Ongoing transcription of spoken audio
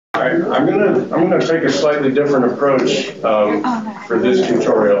I'm gonna take a slightly different approach for this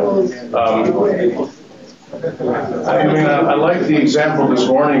tutorial. I like the example this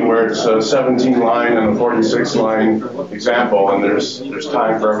morning where it's a 17 line and a 46 line example, and there's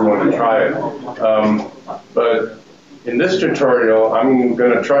time for everyone to try it. But in this tutorial, I'm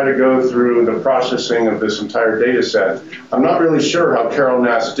going to try to go through the processing of this entire data set. I'm not really sure how Carol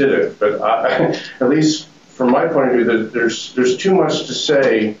Nass did it, but at least from my point of view, that there's too much to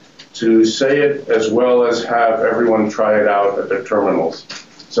say it as well as have everyone try it out at their terminals.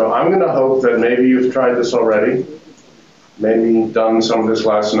 So I'm going to hope that maybe you've tried this already, maybe done some of this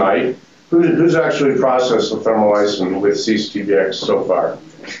last night. Who's actually processed the thermolysin with cctbx so far?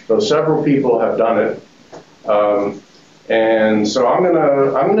 So several people have done it. And so I'm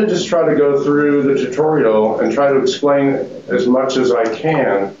gonna just try to go through the tutorial and try to explain as much as I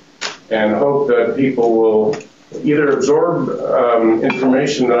can, and hope that people will either absorb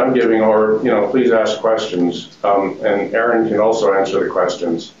information that I'm giving, or please ask questions. And Aaron can also answer the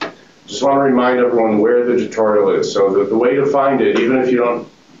questions. Just want to remind everyone where the tutorial is. So the way to find it, even if you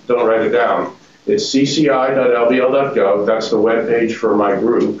don't write it down, it's cci.lbl.gov. That's the web page for my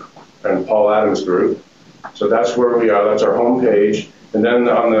group and Paul Adams' group. So that's where we are. That's our home page. And then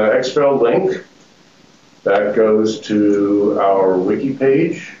on the XFEL link, that goes to our wiki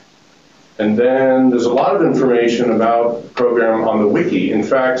page. And then there's a lot of information about the program on the wiki. In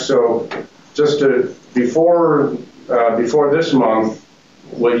fact, so just before this month,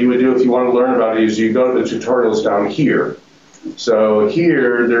 what you would do if you want to learn about it is you go to the tutorials down here. So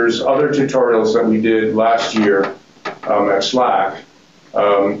here, there's other tutorials that we did last year at Slack.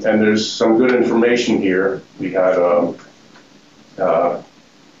 And there's some good information here. We had,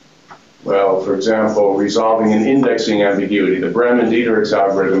 well, for example, resolving an indexing ambiguity. The Bremen-Dieterichs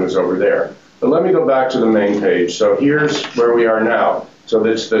algorithm is over there. But let me go back to the main page. So here's where we are now. So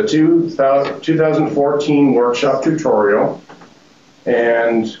it's the 2014 workshop tutorial.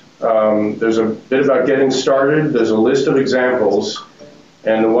 And there's a bit about getting started. There's a list of examples.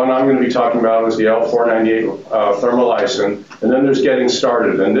 And the one I'm going to be talking about is the L498 thermolysin. And then there's getting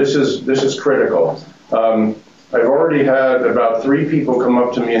started. And this is critical. I've already had about 3 people come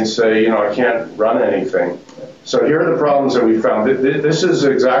up to me and say, I can't run anything. So here are the problems that we found. This is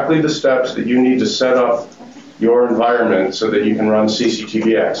exactly the steps that you need to set up your environment so that you can run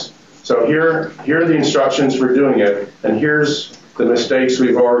cctbx. So here are the instructions for doing it, and here's the mistakes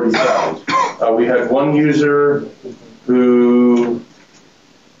we've already found. We had one user who,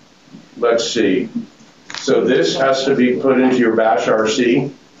 let's see, so this has to be put into your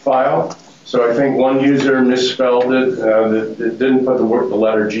bashrc file. So I think one user misspelled it, didn't put the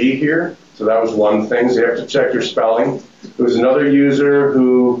letter G here. So that was one thing, so you have to check your spelling. There was another user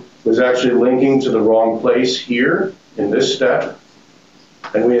who was actually linking to the wrong place here in this step.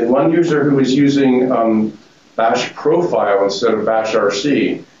 And we had one user who was using bash profile instead of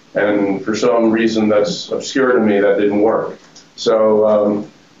bashrc. And for some reason that's obscure to me, that didn't work. So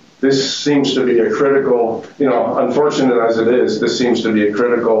this seems to be a critical, unfortunate as it is, this seems to be a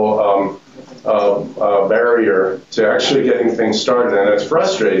critical barrier to actually getting things started. And it's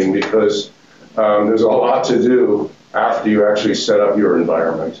frustrating because there's a lot to do after you actually set up your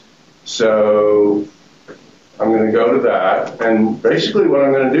environment. So I'm going to go to that. And basically what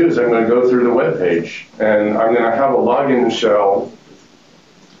I'm going to do is I'm going to go through the web page. And I'm going to have a login shell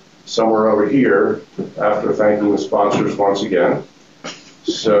somewhere over here after thanking the sponsors once again.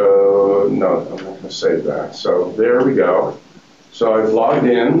 So, no, I'm not going to save that. So there we go. So I've logged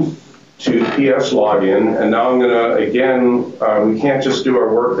in to PS login, and now I'm going to, again, we can't just do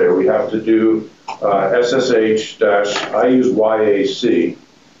our work there. We have to do SSH- I use YAC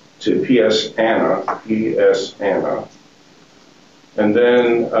to PS Anna. And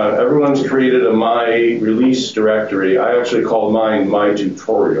then everyone's created a my release directory. I actually call mine my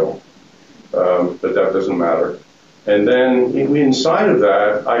tutorial, but that doesn't matter. And then inside of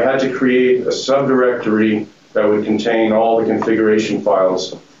that, I had to create a subdirectory that would contain all the configuration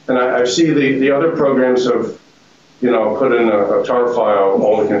files. And I see the other programs have, put in a tar file,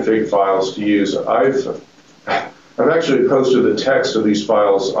 all the config files to use. I've actually posted the text of these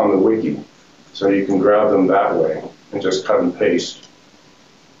files on the wiki, so you can grab them that way and just cut and paste.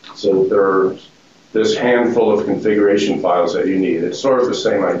 So there's this handful of configuration files that you need. It's sort of the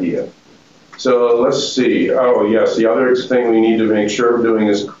same idea. So let's see. Oh yes, the other thing we need to make sure we're doing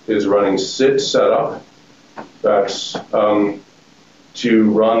is running sit setup. That's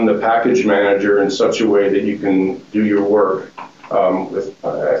to run the package manager in such a way that you can do your work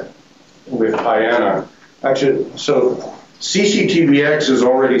with Piana. Actually, so cctbx is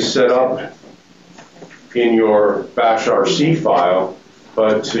already set up in your bashrc file,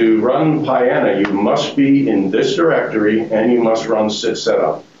 But to run Piana, you must be in this directory and you must run sit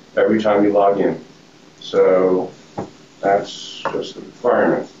setup every time you log in. So that's just the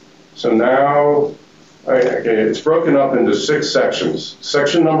requirement. So now, okay, it's broken up into 6 sections.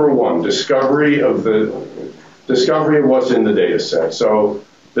 Section number 1, discovery of what's in the data set. So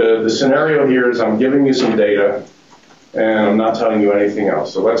the scenario here is I'm giving you some data and I'm not telling you anything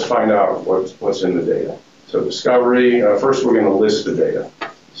else. So let's find out what's in the data. So discovery, first we're going to list the data.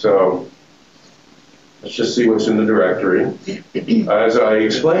 So let's just see what's in the directory. As I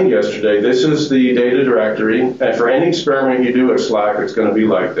explained yesterday, this is the data directory. And for any experiment you do at Slack, it's going to be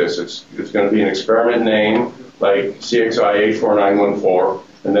like this. It's going to be an experiment name, like CXI 84914,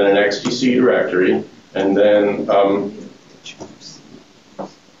 and then an XTC directory. And then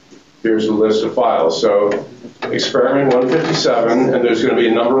here's the list of files. So experiment 157, and there's going to be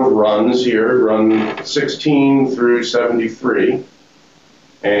a number of runs here, run 16 through 73,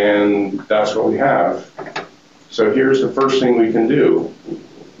 and that's what we have. So here's the first thing we can do.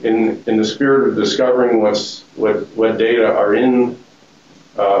 In the spirit of discovering what data are in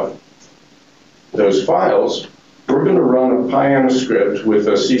those files, we're going to run a Piana script with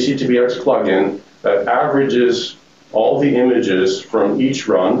a cctbx plugin that averages all the images from each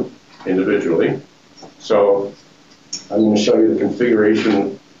run individually. So I'm going to show you the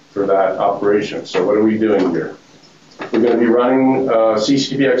configuration for that operation. So what are we doing here? We're going to be running a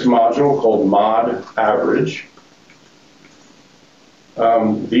cctbx module called mod average.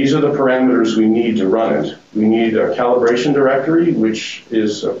 These are the parameters we need to run it. We need a calibration directory, which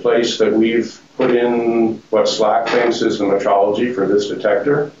is a place that we've put in what Slack thinks is the metrology for this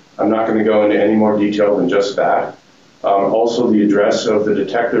detector. I'm not going to go into any more detail than just that. Also the address of the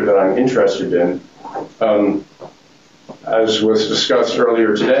detector that I'm interested in. As was discussed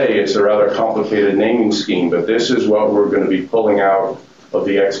earlier today, it's a rather complicated naming scheme, but this is what we're going to be pulling out of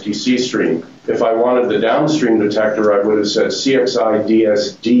the XTC stream. If I wanted the downstream detector, I would have said CXI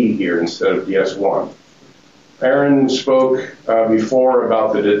DSD here instead of DS1. Aaron spoke before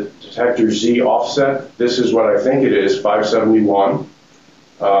about the detector Z offset. This is what I think it is, 571.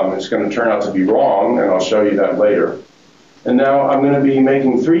 It's going to turn out to be wrong, and I'll show you that later. And now I'm going to be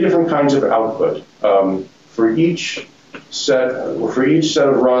making 3 different kinds of output. For each set of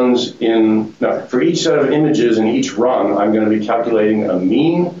runs for each set of images in each run, I'm going to be calculating a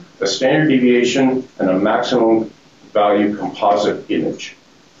mean, a standard deviation, and a maximum value composite image.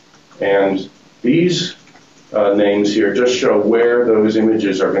 And these names here just show where those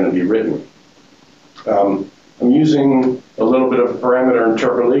images are going to be written. I'm using a little bit of parameter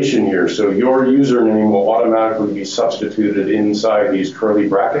interpolation here, so your username will automatically be substituted inside these curly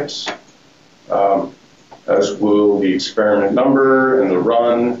brackets, as will the experiment number and the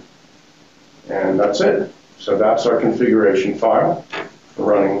run, and that's it. So that's our configuration file for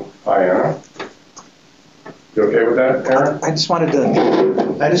running Piana. You okay with that, Aaron? I just wanted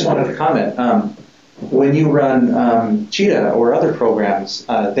to comment. When you run Cheetah or other programs,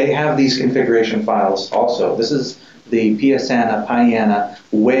 they have these configuration files also. This is the Piana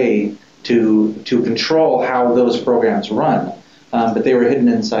way to control how those programs run, but they were hidden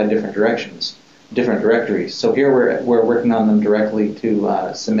inside different directories. So here we're working on them directly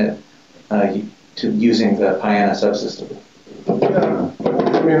to submit to using the Piana subsystem.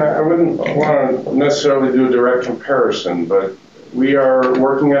 Yeah, I mean, I wouldn't want to necessarily do a direct comparison, but we are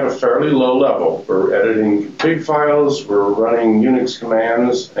working at a fairly low level. We're editing config files, we're running Unix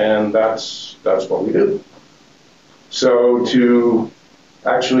commands, and that's what we do. So to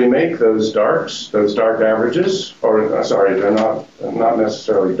actually make those dark averages, or sorry, they're not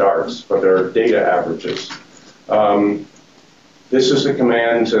necessarily darks, but they're data averages. This is the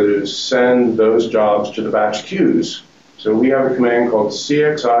command to send those jobs to the batch queues. So we have a command called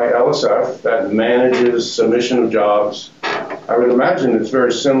CXI-LSF that manages submission of jobs. I would imagine it's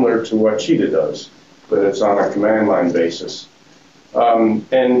very similar to what Cheetah does, but it's on a command line basis.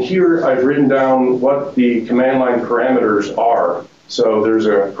 And here I've written down what the command line parameters are. So there's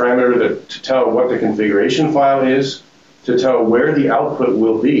a parameter to tell what the configuration file is, to tell where the output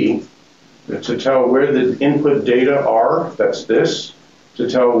will be, to tell where the input data are, that's this, to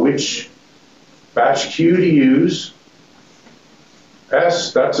tell which batch queue to use.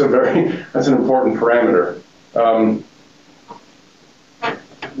 S, that's an important parameter.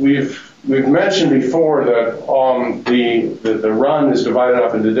 We've mentioned before that the run is divided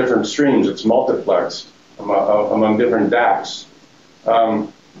up into different streams. It's multiplexed among different DACs.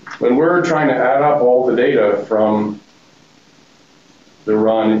 When we're trying to add up all the data from the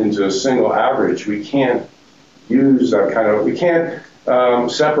run into a single average, we can't use that kind of, we can't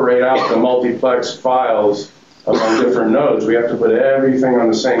separate out the multiplexed files among different nodes. We have to put everything on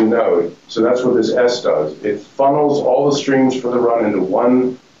the same node. So that's what this S does. It funnels all the streams for the run into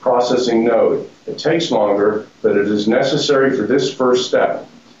one processing node. It takes longer, but it is necessary for this first step.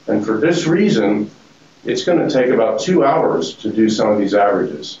 And for this reason, it's going to take about 2 hours to do some of these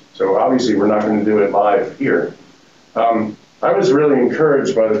averages. So obviously, we're not going to do it live here. I was really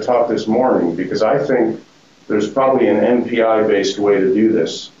encouraged by the talk this morning because I think there's probably an NPI-based way to do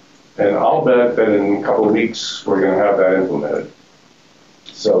this. And I'll bet that in a couple of weeks, we're going to have that implemented.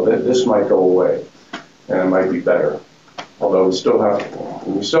 So this might go away, and it might be better. Although we still have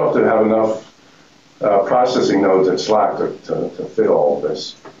to have enough processing nodes at Slack to fit all of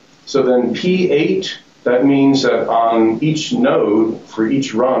this. So then P8, that means that on each node, for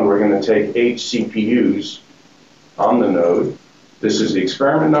each run, we're going to take 8 CPUs on the node. This is the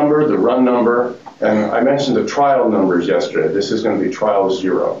experiment number, the run number, and I mentioned the trial numbers yesterday. This is going to be trial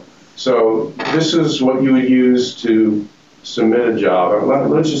 0. So this is what you would use to submit a job.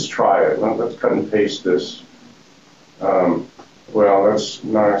 Let's just try it. Let's cut and paste this. Well, that's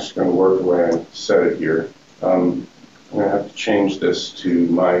not actually going to work the way I said it here. I'm going to have to change this to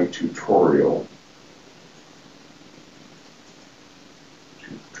my tutorial.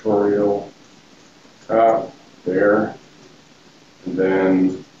 Tutorial. There. And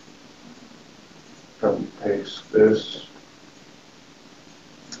then cut and paste this.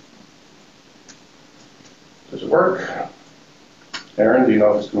 Does it work? Aaron, do you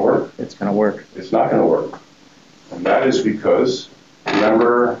know if it's going to work? It's going to work. It's not going to work. And that is because,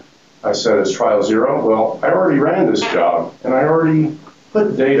 remember, I said it's trial 0. Well, I already ran this job, and I already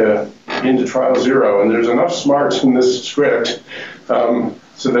put data into trial 0, and there's enough smarts in this script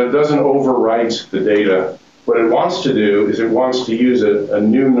so that it doesn't overwrite the data. What it wants to do is it wants to use a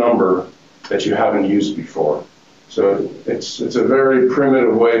new number that you haven't used before. So it's a very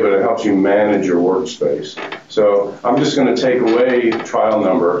primitive way, but it helps you manage your workspace. So I'm just going to take away trial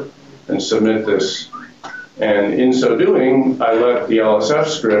number and submit this. And in so doing, I let the LSF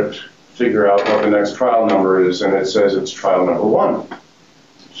script figure out what the next trial number is, and it says it's trial number 1.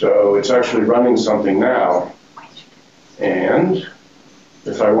 So it's actually running something now. And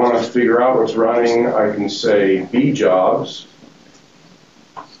if I want to figure out what's running, I can say B jobs,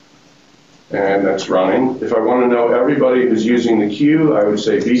 and that's running. If I want to know everybody who's using the queue, I would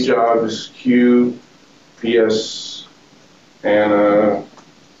say B jobs, Q, PS, Anna,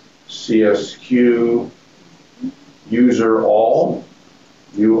 CSQ, user all,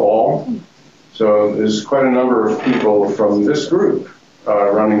 you all. So there's quite a number of people from this group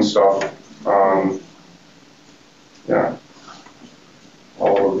running stuff on,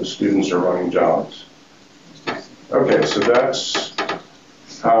 all of the students are running jobs. Okay, so that's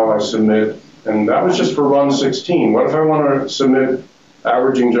how I submit, and that was just for run 16. What if I want to submit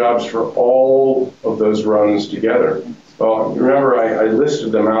averaging jobs for all of those runs together? Well, remember I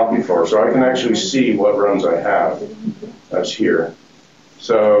listed them out before, so I can actually see what runs I have. That's here.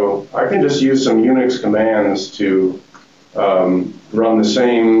 So I can just use some Unix commands to run the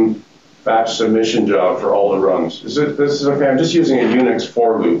same batch submission job for all the runs. This is okay? I'm just using a Unix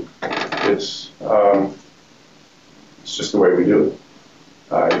for loop. It's just the way we do it.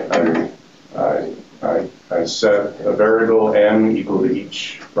 I set a variable m equal to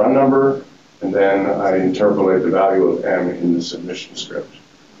each run number, and then I interpolate the value of m in the submission script.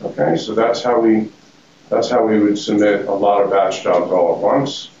 Okay, so that's how we would submit a lot of batch jobs all at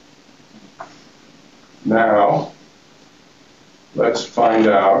once. Now, let's find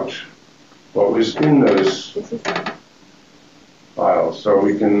out what was in those files. So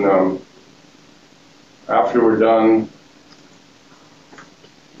we can, after we're done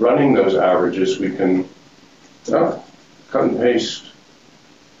running those averages, we can cut and paste.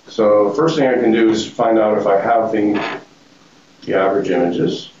 So the first thing I can do is find out if I have the average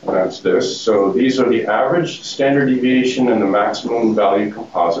images, and that's this. So these are the average, standard deviation, and the maximum value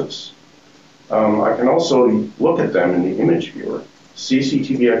composites. I can also look at them in the image viewer,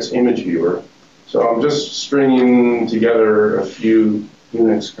 cctbx image viewer. So I'm just stringing together a few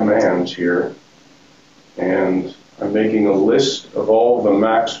Unix commands here, and I'm making a list of all the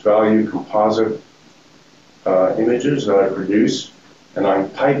max value composite images that I produce, and I'm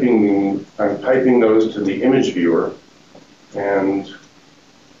piping those to the image viewer, and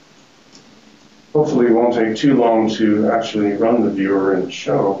hopefully it won't take too long to actually run the viewer and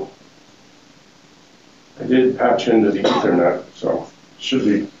show. I did patch into the Ethernet, so it should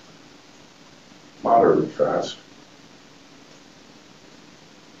be moderately fast.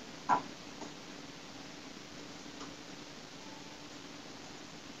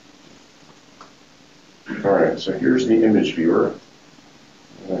 All right, so here's the image viewer.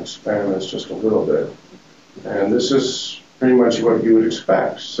 I'm going to expand this just a little bit. And this is pretty much what you would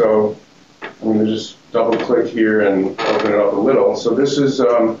expect. So I'm going to just double click here and open it up a little. So this is,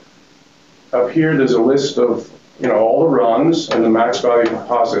 up here there's a list of, all the runs and the max value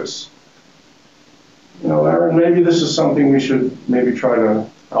composites. Aaron, maybe this is something we should maybe try to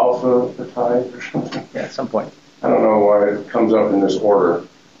alphabetize or something. Yeah, at some point. I don't know why it comes up in this order,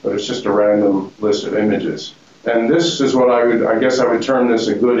 but it's just a random list of images. And this is what I guess I would term this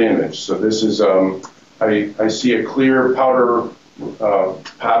a good image. So this is, I see a clear powder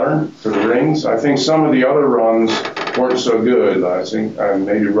pattern for the rings. I think some of the other runs weren't so good. I think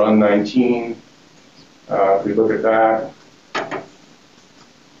maybe run 19, if we look at that.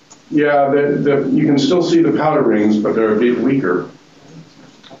 Yeah, you can still see the powder rings, but they're a bit weaker.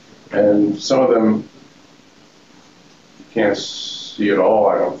 And some of them you can't see at all,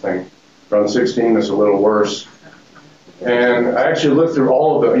 I don't think. Run 16 is a little worse. And I actually looked through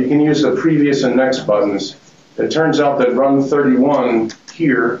all of them. You can use the previous and next buttons. It turns out that run 31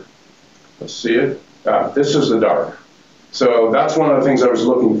 here, let's see it, this is the dark. So that's one of the things I was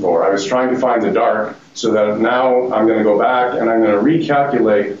looking for. I was trying to find the dark so that now I'm going to go back and I'm going to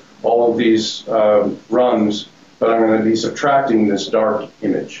recalculate all of these runs, but I'm going to be subtracting this dark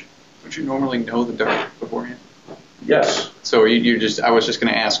image. Would you normally know the dark beforehand? Yes. So I was just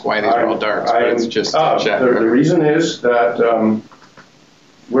going to ask why these are all darks, but it's just the reason is that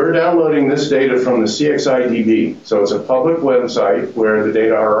we're downloading this data from the cctbx. So it's a public website where the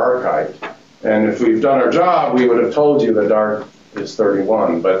data are archived. And if we've done our job, we would have told you the dark is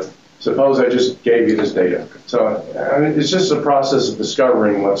 31. But suppose I just gave you this data. So it's just a process of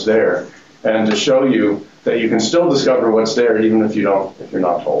discovering what's there and to show you that you can still discover what's there even if you're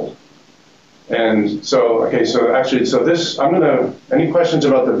not told. And so, okay, so actually, any questions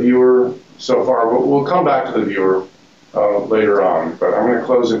about the viewer so far? We'll come back to the viewer later on, but I'm going to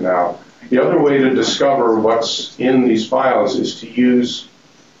close it now. The other way to discover what's in these files is to use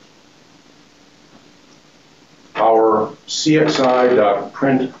our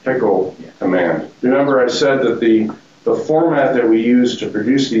cxi.printpickle command. Remember I said that the format that we use to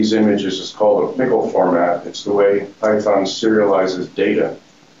produce these images is called a pickle format. It's the way Python serializes data.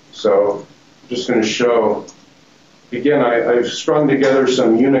 So I'm just going to show, again, I've strung together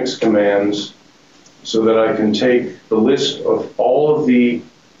some Unix commands so that I can take the list of all of the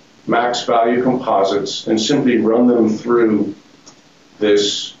max value composites and simply run them through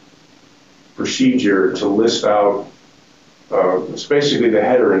this procedure to list out, it's basically the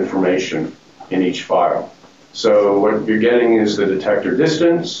header information in each file. So what you're getting is the detector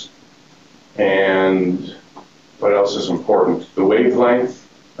distance, and what else is important? The wavelength.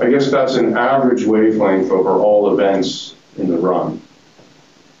 I guess that's an average wavelength over all events in the run.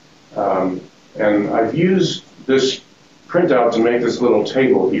 And I've used this printout to make this little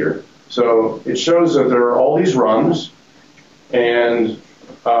table here. So it shows that there are all these runs, and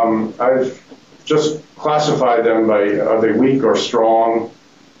I've just classified them by are they weak or strong,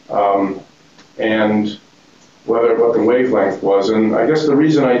 and what the wavelength was. And I guess the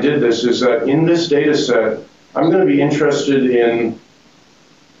reason I did this is that in this data set, I'm going to be interested in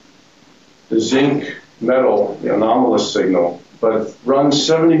the zinc metal, the anomalous signal, but runs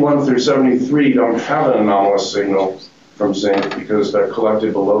 71 through 73 don't have an anomalous signal from zinc because they're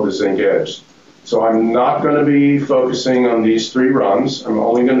collected below the zinc edge. So I'm not going to be focusing on these three runs. I'm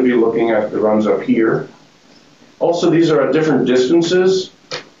only going to be looking at the runs up here. Also, these are at different distances.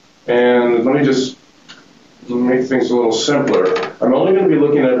 And let me just make things a little simpler. I'm only going to be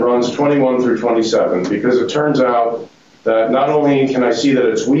looking at runs 21 through 27 because it turns out that not only can I see that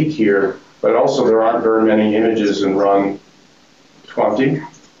it's weak here, but also there aren't very many images in run 20.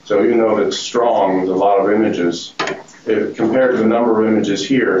 So even though it's strong, there's a lot of images. Compared to the number of images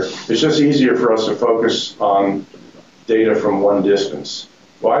here, it's just easier for us to focus on data from one distance.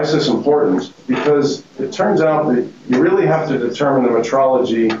 Why is this important? Because it turns out that you really have to determine the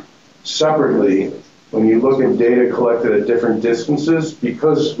metrology separately when you look at data collected at different distances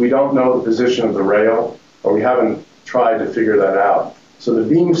because we don't know the position of the rail, or we haven't tried to figure that out. So the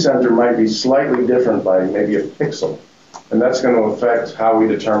beam center might be slightly different by maybe a pixel, and that's going to affect how we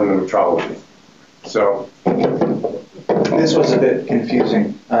determine the metrology. So this was a bit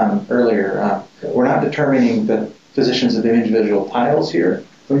confusing earlier. We're not determining the positions of the individual tiles here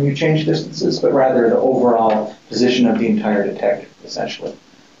when you change distances, but rather the overall position of the entire detector, essentially.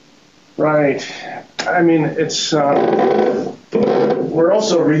 Right. I mean, it's we're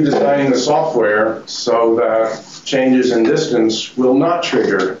also redesigning the software so that changes in distance will not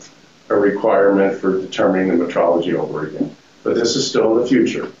trigger a requirement for determining the metrology over again. But this is still the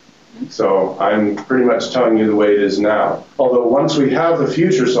future. So I'm pretty much telling you the way it is now. Although once we have the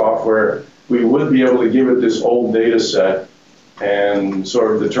future software, we would be able to give it this old data set and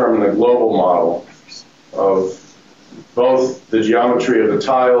sort of determine a global model of both the geometry of the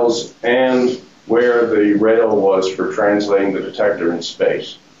tiles and where the rail was for translating the detector in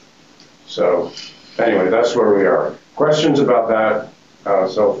space. So anyway, that's where we are. Questions about that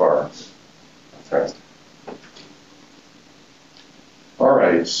so far? Okay. All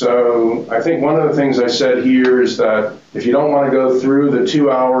right, so I think one of the things I said here is that if you don't want to go through the 2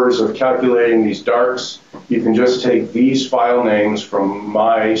 hours of calculating these darks, you can just take these file names from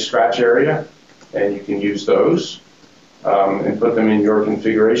my scratch area, and you can use those and put them in your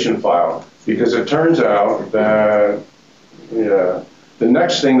configuration file. Because it turns out that the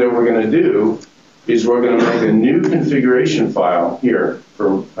next thing that we're going to do is we're going to make a new configuration file here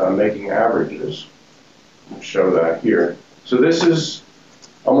for making averages. I'll show that here. So this is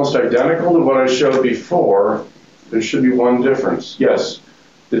almost identical to what I showed before. There should be one difference. Yes,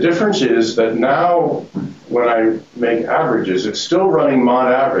 the difference is that now when I make averages, it's still running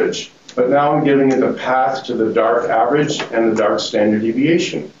mod average, but now I'm giving it the path to the dark average and the dark standard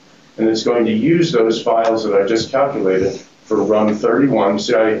deviation. And it's going to use those files that I just calculated for run 31.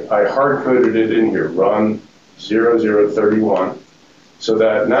 See, I hard-coded it in here, run 0031, so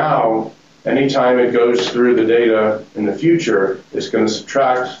that now anytime it goes through the data in the future, it's going to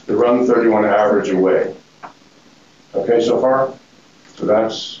subtract the run 31 average away. Okay, so far? So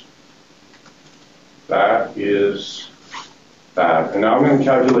that is that. And now I'm going to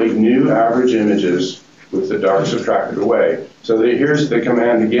calculate new average images with the dark subtracted away. So here's the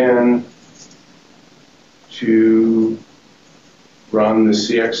command again to run the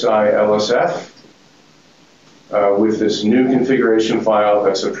CXI LSF with this new configuration file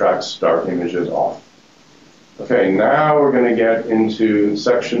that subtracts dark images off. Okay, now we're going to get into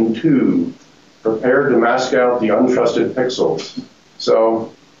section 2, prepare to mask out the untrusted pixels.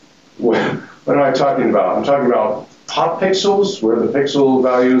 So what am I talking about? I'm talking about hot pixels, where the pixel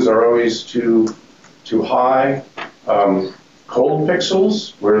values are always too high, cold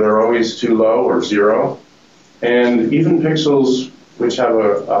pixels, where they're always too low or 0, and even pixels which have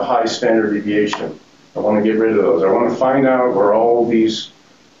a high standard deviation. I want to get rid of those. I want to find out where all these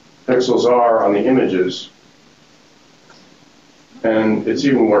pixels are on the images. And it's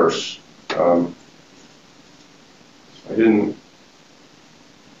even worse. I didn't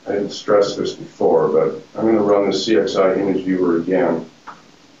stress this before, but I'm going to run the CXI image viewer again.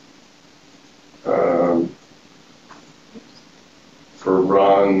 For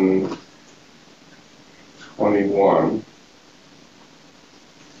run 21.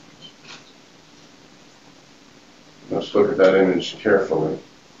 Let's look at that image carefully.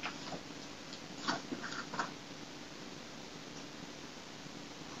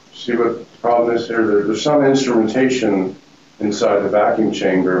 See what the problem is here? There's some instrumentation inside the vacuum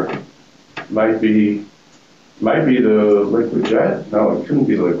chamber. Might be the liquid jet? No, it couldn't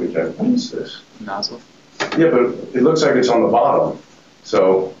be the liquid jet. What is this? Nozzle. Yeah, but it looks like it's on the bottom.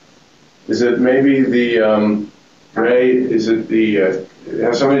 So is it maybe the ray? Is it the? It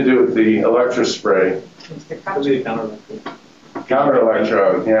has something to do with the electrospray. It's the counter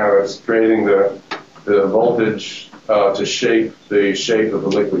Counter-electrode, yeah, that's creating the voltage to shape the shape of the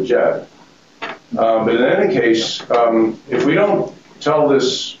liquid jet. But in any case, if we don't tell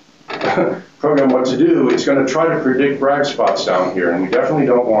this program what to do, it's going to try to predict bragg spots down here, and we definitely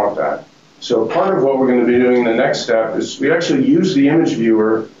don't want that. So part of what we're going to be doing in the next step is we actually use the image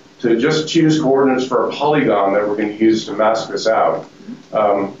viewer to just choose coordinates for a polygon that we're going to use to mask this out.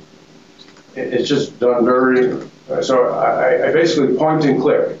 It's just done very, so I basically point and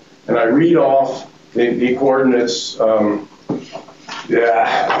click, and I read off the coordinates, where's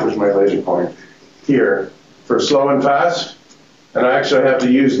my laser point? Here, for slow and fast, and I actually have to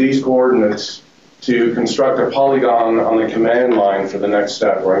use these coordinates to construct a polygon on the command line for the next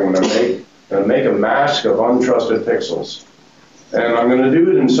step, where I'm going to make a mask of untrusted pixels. And I'm going to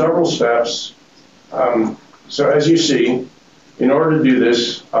do it in several steps. So as you see, in order to do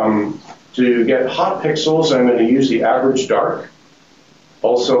this, to get hot pixels, I'm going to use the average dark,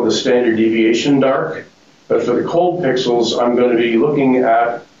 also the standard deviation dark. But for the cold pixels, I'm going to be looking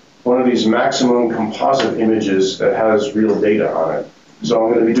at one of these maximum composite images that has real data on it. So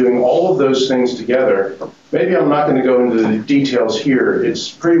I'm going to be doing all of those things together. Maybe I'm not going to go into the details here. It's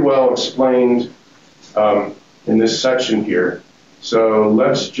pretty well explained in this section here. So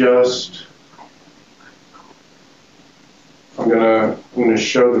let's just, I'm going to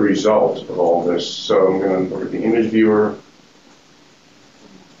show the result of all this. So I'm going to look at the image viewer.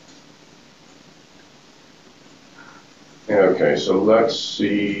 Okay, so let's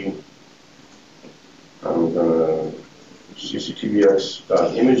see. I'm going to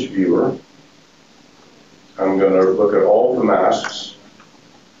cctbx.image viewer. I'm going to look at all the masks.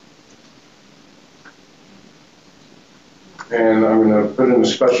 And I'm going to put in a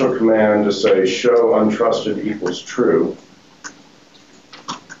special command to say show untrusted equals true.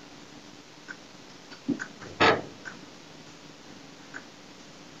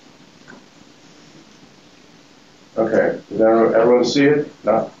 Okay, does everyone see it?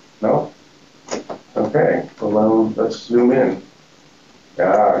 No? No? Okay, well, let's zoom in.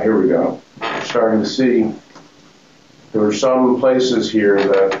 Here we go. We're starting to see there were some places here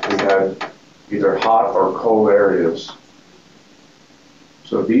that we had either hot or cold areas.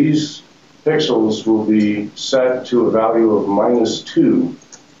 So these pixels will be set to a value of -2,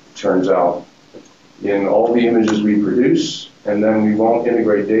 turns out, in all the images we produce, and then we won't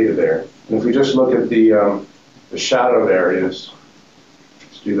integrate data there. And if we just look at the shadowed areas,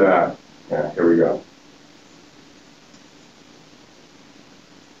 let's do that. Yeah, here we go.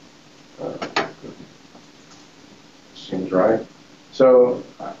 Seems right. So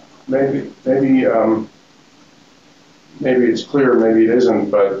maybe it's clear, maybe it isn't,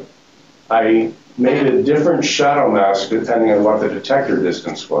 but I made a different shadow mask depending on what the detector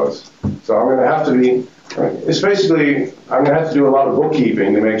distance was. So I'm going to have to be, it's basically, I'm going to have to do a lot of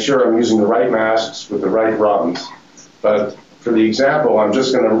bookkeeping to make sure I'm using the right masks with the right runs. But for the example, I'm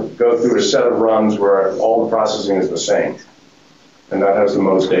just going to go through a set of runs where all the processing is the same. And that has the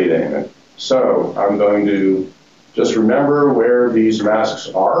most data in it. So I'm going to just remember where these masks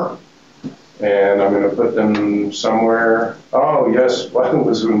are. And I'm going to put them somewhere. Oh, yes, well, it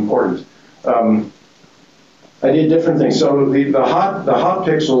was important. I did different things. So the hot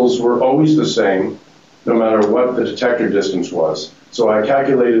pixels were always the same, no matter what the detector distance was. So I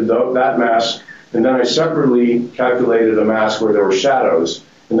calculated that mask, and then I separately calculated a mask where there were shadows.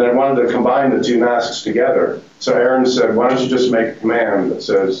 And then I wanted to combine the two masks together. So Aaron said, why don't you just make a command that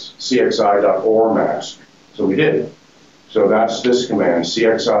says cxi.or mask? So we did. So that's this command,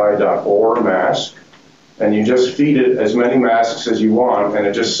 cxi.or mask, and you just feed it as many masks as you want, and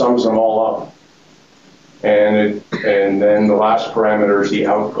it just sums them all up. And then the last parameter is the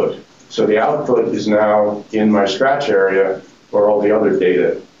output. So the output is now in my scratch area where all the other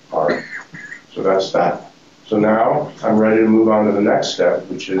data are. So that's that. So now I'm ready to move on to the next step,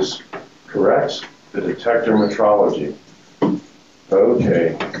 which is correct the detector metrology.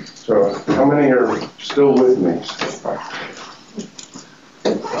 Okay, so how many are still with me?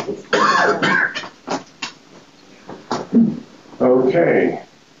 Okay,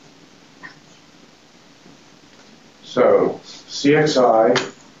 so CXI,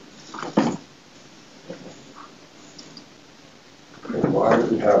 okay, why do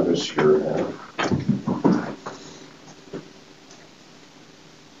we have this here now?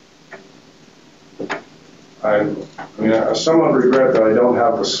 I somewhat regret that I don't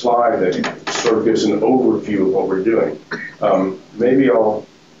have the slide that sort of gives an overview of what we're doing. Maybe I'll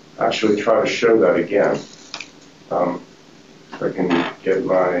actually try to show that again. If I can get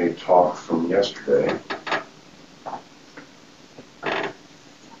my talk from yesterday.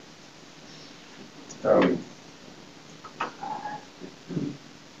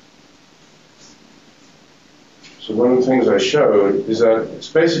 So one of the things I showed is that it's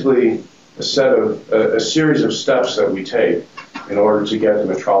basically a series of steps that we take in order to get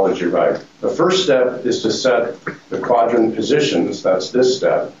the metrology right. The first step is to set the quadrant positions, that's this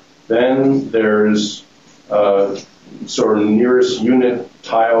step. Then there's sort of nearest unit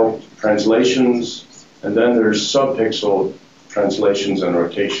tile translations, and then there's subpixel translations and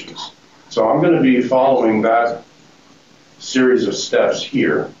rotations. So I'm going to be following that series of steps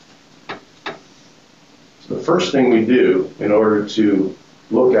here. So the first thing we do in order to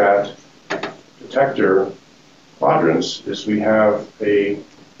look at detector quadrants is we have a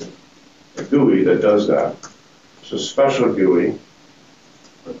GUI that does that. It's a special GUI.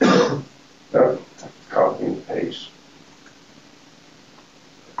 Yep, copy and paste.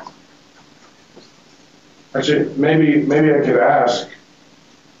 Actually, maybe I could ask,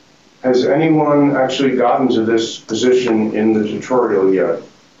 has anyone actually gotten to this position in the tutorial yet,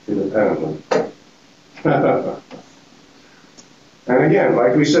 independently? And again,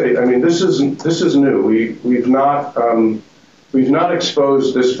 like we say, I mean, this is new. We've not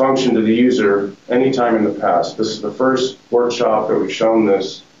exposed this function to the user any time in the past. This is the first workshop that we've shown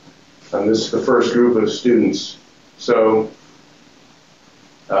this, and this is the first group of students. So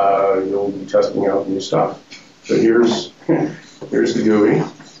you'll be testing out new stuff. So here's the GUI.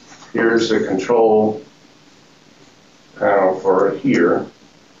 Here's the control panel for it here.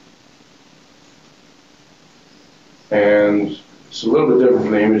 And it's a little bit different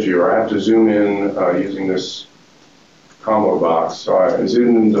from the image viewer. I have to zoom in using this combo box. So I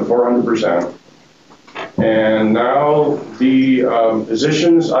zoomed into 400%. And now the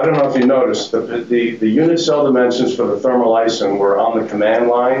positions, I don't know if you noticed, the unit cell dimensions for the thermolysin were on the command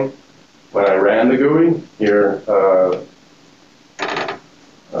line when I ran the GUI here,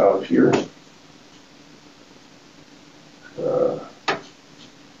 up here.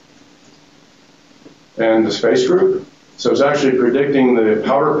 And the space group. So it's actually predicting the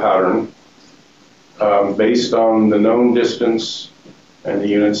powder pattern based on the known distance and the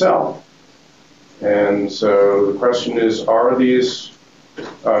unit cell. And so the question is, are these,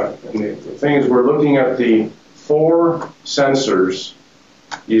 and the thing is, we're looking at the 4 sensors,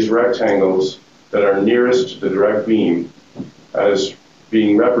 these rectangles that are nearest to the direct beam, as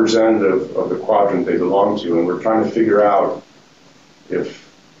being representative of the quadrant they belong to, and we're trying to figure out if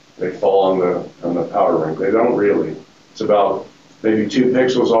they fall on the powder ring. They don't really. It's about maybe 2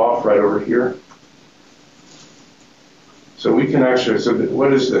 pixels off right over here. So we can actually, so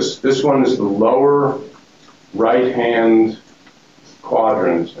what is this? This one is the lower right-hand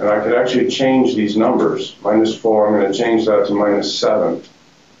quadrant, and I could actually change these numbers. -4, I'm going to change that to -7.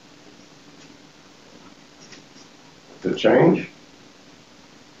 Did it change?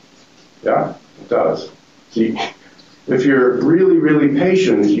 Yeah, it does. See, if you're really, really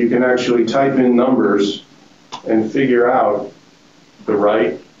patient, you can actually type in numbers and figure out the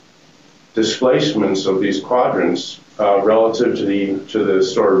right displacements of these quadrants relative to the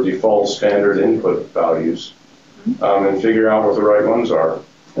sort of default standard input values, and figure out what the right ones are.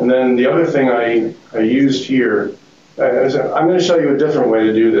 And then the other thing I used here, I'm going to show you a different way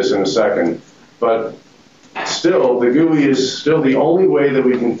to do this in a second, but still, the GUI is still the only way that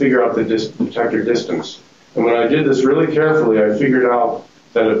we can figure out the detector distance. And when I did this really carefully, I figured out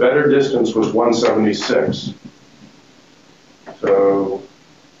that a better distance was 176. So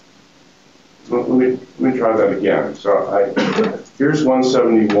let me try that again. So here's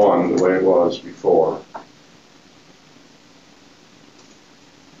 171 the way it was before.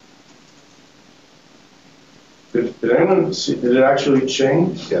 Did anyone see, did it actually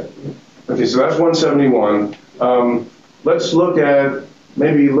change? Yeah. Okay, so that's 171. Let's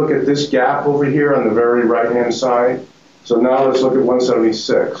maybe look at this gap over here on the very right-hand side. So now let's look at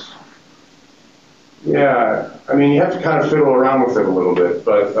 176. Yeah, I mean, you have to kind of fiddle around with it a little bit,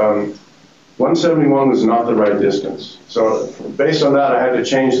 but 171 was not the right distance. So based on that, I had to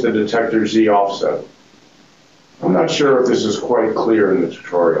change the detector Z offset. I'm not sure if this is quite clear in the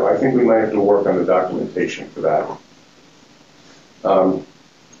tutorial. I think we might have to work on the documentation for that.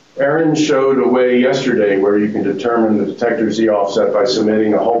 Aaron showed a way yesterday where you can determine the detector Z offset by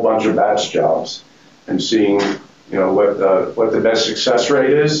submitting a whole bunch of batch jobs and seeing, what the best success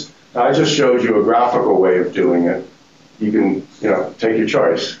rate is. I just showed you a graphical way of doing it. You can, take your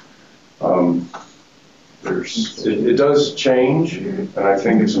choice. It does change, and I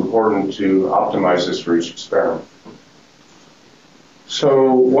think it's important to optimize this for each experiment.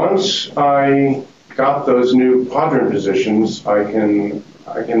 So once I got those new quadrant positions, I can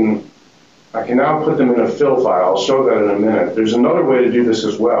now put them in a fill file. I'll show that in a minute. There's another way to do this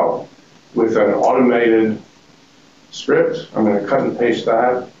as well with an automated script. I'm going to cut and paste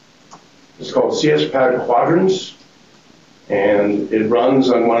that. It's called CSPad Quadrants, and it runs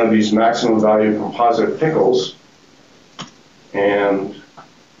on one of these maximum value composite pickles, and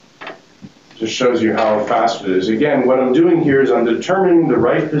just shows you how fast it is. Again, what I'm doing here is I'm determining the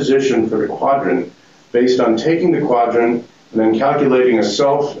right position for the quadrant based on taking the quadrant and then calculating a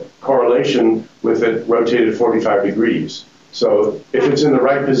self-correlation with it rotated 45 degrees. So if it's in the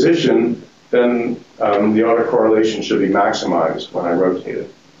right position, then the autocorrelation should be maximized when I rotate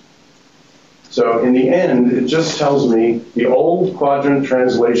it. So in the end, it just tells me the old quadrant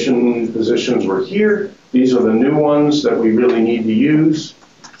translation positions were here. These are the new ones that we really need to use.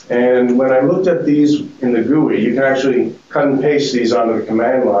 And when I looked at these in the GUI, you can actually cut and paste these onto the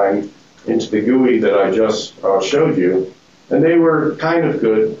command line into the GUI that I just showed you. And they were kind of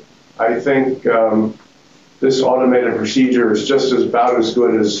good. I think this automated procedure is just about as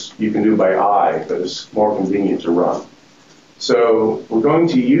good as you can do by eye, but it's more convenient to run. So we're going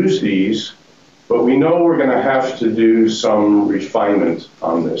to use these, but we know we're going to have to do some refinement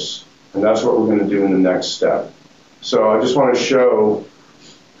on this. And that's what we're going to do in the next step. So I just want to show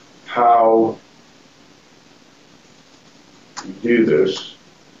how you do this.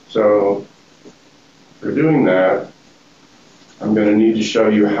 So for doing that, I'm going to need to show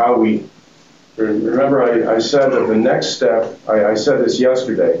you how we, remember I said that the next step, I said this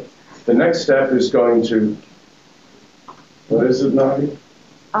yesterday, the next step is going to, what is it, Nadia?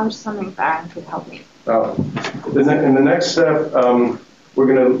 I'm just wondering if Aaron could help me In the next step, we're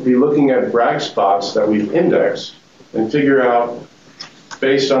going to be looking at brag spots that we've indexed and figure out,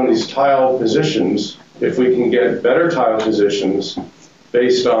 based on these tile positions, if we can get better tile positions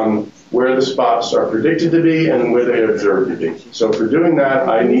based on where the spots are predicted to be and where they are observed to be. So for doing that,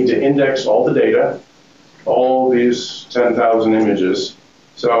 I need to index all the data, all these 10,000 images.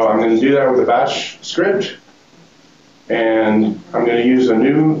 So I'm going to do that with a batch script, and I'm going to use a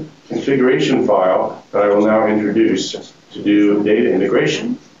new configuration file that I will now introduce to do data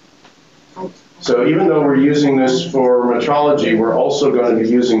integration. So even though we're using this for metrology, we're also going to be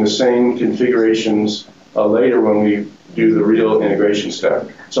using the same configurations later when we do the real integration step.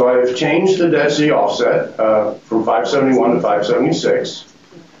 So I've changed the DETZ offset from 571 to 576.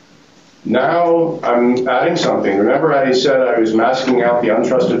 Now I'm adding something. Remember I said I was masking out the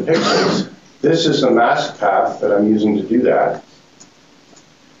untrusted pixels. This is the mask path that I'm using to do that.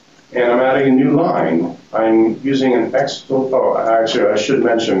 And I'm adding a new line. I'm using an actually I should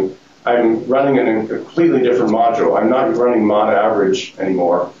mention, I'm running in a completely different module. I'm not running mod average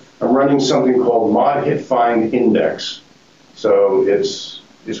anymore. I'm running something called mod hit find index. So it's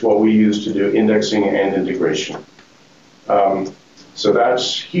what we use to do indexing and integration. So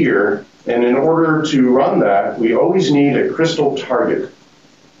that's here. And in order to run that, we always need a crystal target.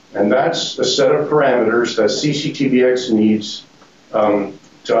 And that's a set of parameters that cctbx needs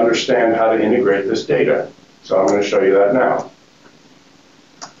to understand how to integrate this data. So I'm going to show you that now.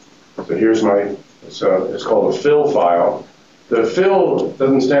 So here's my, it's called a fill file. The fill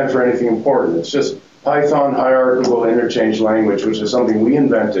doesn't stand for anything important. It's just Python hierarchical interchange language, which is something we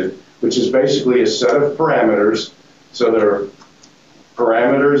invented, which is basically a set of parameters. So there are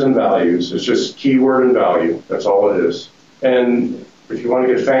parameters and values. It's just keyword and value. That's all it is. And if you want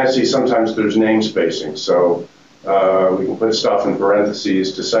to get fancy, sometimes there's name spacing. So we can put stuff in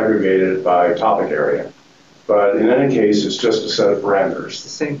parentheses to segregate it by topic area. But in any case, it's just a set of parameters. It's the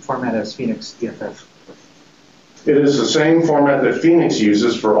same format as Phoenix DFF. It is the same format that Phoenix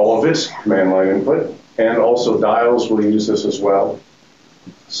uses for all of its command line input, and also Dials will use this as well.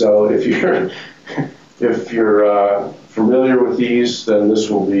 So if you're familiar with these, then this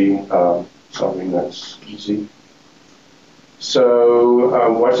will be something that's easy.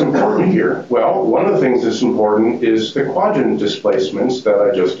 So what's important here? Well, one of the things that's important is the quadrant displacements that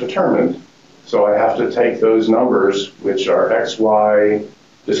I just determined. So I have to take those numbers, which are x, y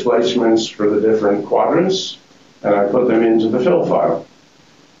displacements for the different quadrants, and I put them into the fill file.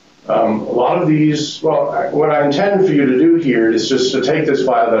 A lot of these, well, what I intend for you to do here is just to take this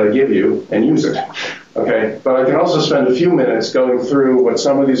file that I give you and use it, okay? But I can also spend a few minutes going through what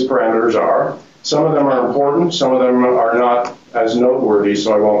some of these parameters are. Some of them are important, some of them are not as noteworthy,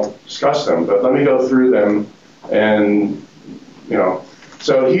 so I won't discuss them. But let me go through them and,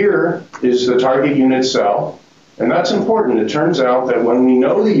 So here is the target unit cell, and that's important. It turns out that when we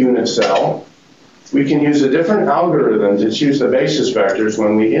know the unit cell, we can use a different algorithm to choose the basis vectors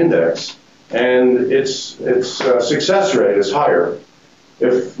when we index, and its success rate is higher.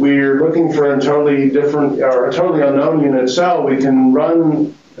 If we're looking for a totally different or a totally unknown unit cell, we can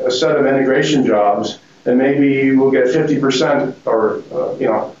run a set of integration jobs, and maybe we'll get 50% or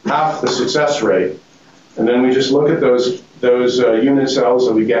half the success rate. And then we just look at those unit cells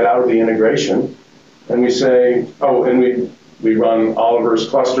that we get out of the integration, and we say, and we run Oliver's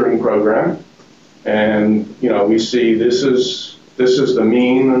clustering program, and we see this is the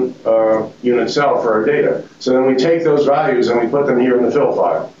mean unit cell for our data. So then we take those values and we put them here in the fill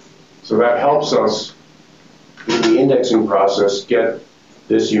file. So that helps us in the indexing process get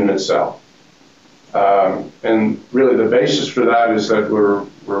this unit cell. And really the basis for that is that we're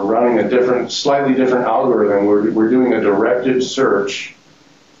running a slightly different algorithm. We're doing a directed search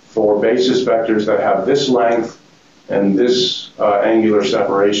for basis vectors that have this length and this angular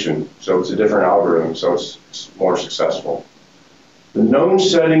separation. So it's a different algorithm, so it's more successful. The known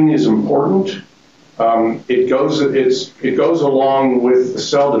setting is important. It goes along with the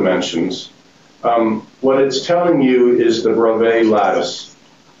cell dimensions. What it's telling you is the Brovais lattice.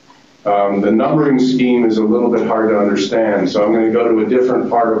 The numbering scheme is a little bit hard to understand, so I'm going to go to a different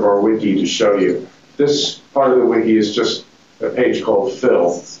part of our wiki to show you. This part of the wiki is just a page called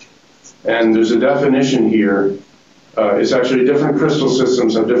fill. And there's a definition here. It's actually different crystal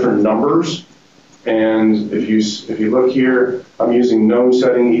systems have different numbers. And if you look here, I'm using known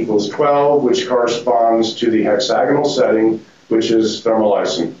setting equals 12, which corresponds to the hexagonal setting, which is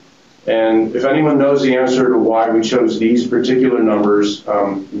thermolysin. And if anyone knows the answer to why we chose these particular numbers,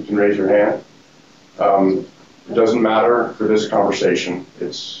 you can raise your hand. It doesn't matter for this conversation.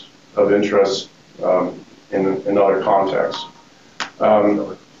 It's of interest in other contexts.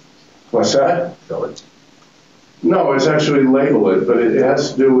 What's that? Fill it. No, it's actually label it, but it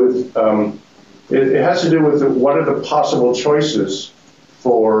has to do with it has to do with what are the possible choices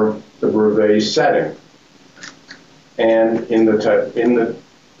for the brevet setting. And in the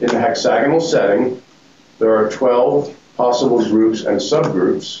hexagonal setting, there are 12 possible groups and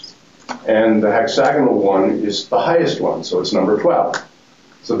subgroups, and the hexagonal one is the highest one, so it's number 12.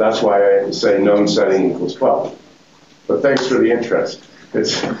 So that's why I say known setting equals 12. But thanks for the interest.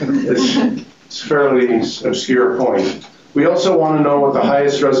 It's a fairly obscure point. We also want to know what the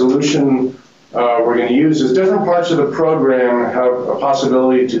highest resolution we're going to use. Is different parts of the program have a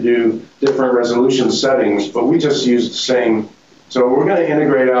possibility to do different resolution settings, but we just use the same. So we're going to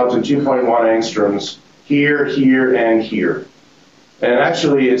integrate out to 2.1 angstroms here, here, and here. And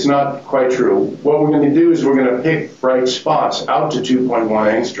actually, it's not quite true. What we're going to do is we're going to pick bright spots out to 2.1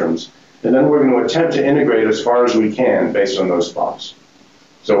 angstroms, and then we're going to attempt to integrate as far as we can based on those spots.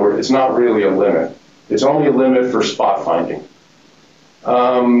 So it's not really a limit. It's only a limit for spot finding.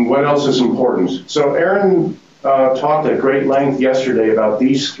 What else is important? So Aaron talked at great length yesterday about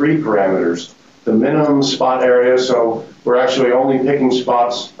these three parameters. The minimum spot area, so we're actually only picking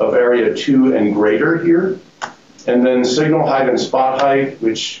spots of area 2 and greater here. And then signal height and spot height,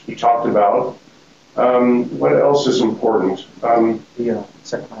 which he talked about. What else is important? The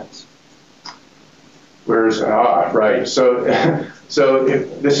second lattice. Where's, right. So, so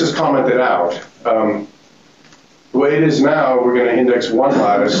if this is commented out. The way it is now, we're going to index one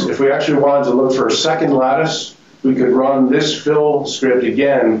lattice. If we actually wanted to look for a second lattice, we could run this fill script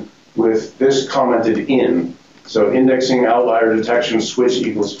again with this commented in. So indexing outlier detection switch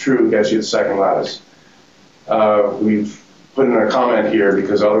equals true gets you the second lattice. We've put in a comment here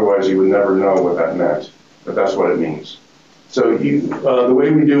because otherwise you would never know what that meant, but that's what it means. So the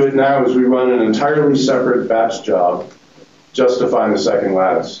way we do it now is we run an entirely separate batch job just to find the second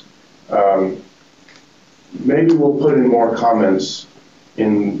lattice. Maybe we'll put in more comments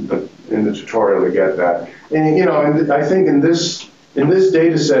in the tutorial to get that. And you know, and I think in this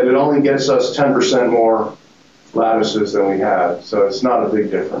data set, it only gets us 10% more lattices than we had, so it's not a big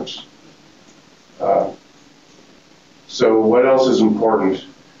difference. So what else is important?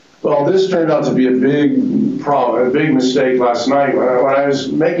 Well, this turned out to be a big problem, a big mistake last night when I was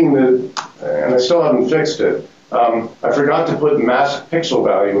making and I still haven't fixed it. I forgot to put mask pixel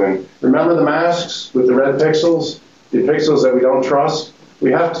value in. Remember the masks with the red pixels? The pixels that we don't trust?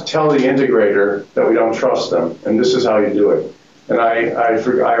 We have to tell the integrator that we don't trust them, and this is how you do it. And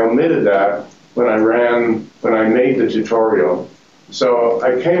I omitted that when I made the tutorial. So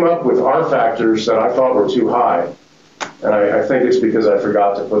I came up with R factors that I thought were too high. And I think it's because I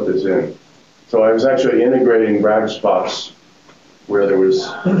forgot to put this in. So I was actually integrating bragg spots where there was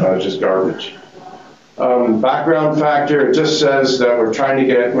just garbage. Background factor, it just says that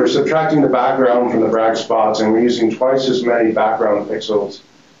we're subtracting the background from the bragg spots, and we're using twice as many background pixels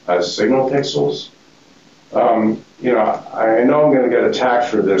as signal pixels. You know, I know I'm going to get attacked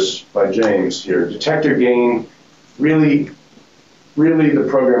for this by James here. Detector gain, really the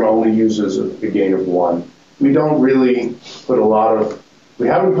program only uses a gain of 1. We don't really we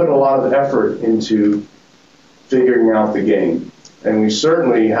haven't put a lot of effort into figuring out the gain. And we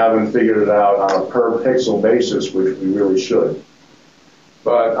certainly haven't figured it out on a per pixel basis, which we really should.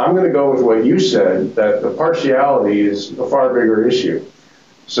 But I'm going to go with what you said, that the partiality is a far bigger issue.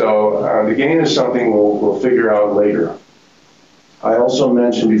 So the gain is something we'll figure out later. I also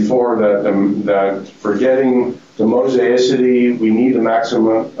mentioned before that for getting the mosaicity, we need a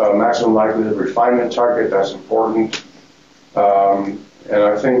maximum likelihood refinement target. That's important. And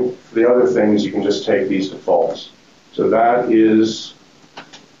I think for the other things, you can just take these defaults. So that is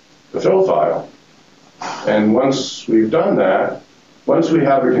the fill file. And once we've done that, once we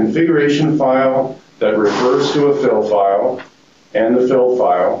have a configuration file that refers to a fill file and the fill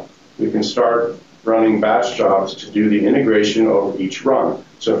file, we can start running batch jobs to do the integration over each run.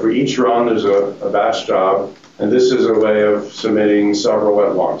 So for each run, there's a batch job, and this is a way of submitting several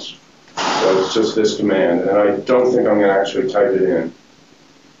at once. So it's just this command, and I don't think I'm going to actually type it in.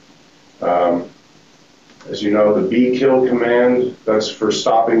 As you know, the bkill command, that's for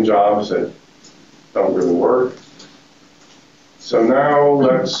stopping jobs that don't really work. So now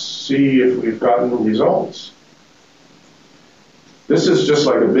let's see if we've gotten results. This is just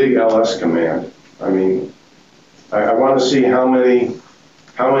like a big ls command. I mean, I want to see how many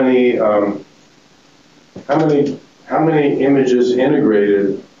images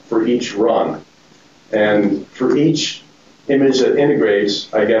integrated for each run. And for each image that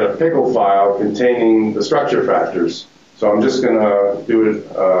integrates, I get a pickle file containing the structure factors. So I'm just going to do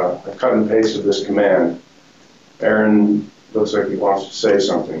a cut and paste of this command. Aaron looks like he wants to say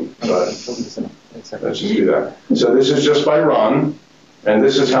something, but let's just do that. So this is just by run, and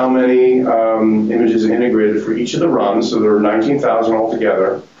this is how many images integrated for each of the runs. So there are 19,000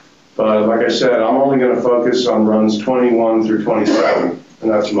 altogether. But like I said, I'm only going to focus on runs 21 through 27,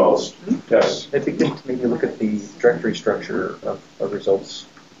 and that's most. Yes? It'd be good to maybe look at the directory structure of results.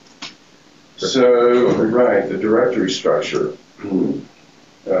 So, right, the directory structure.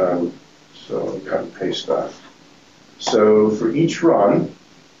 So cut and paste that. So for each run,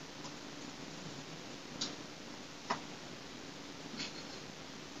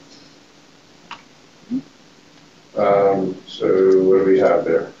 so what do we have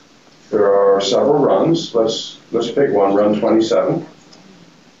there? There are several runs. Let's pick one, run 27.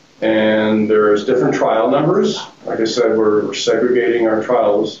 And there's different trial numbers. Like I said, we're segregating our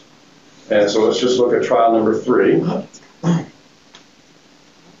trials. And so let's just look at trial number 3.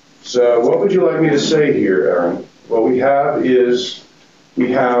 So what would you like me to say here, Aaron? What we have is,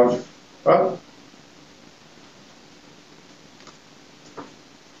 we have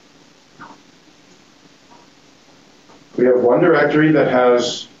one directory that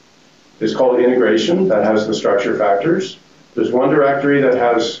is called integration, that has the structure factors. There's one directory that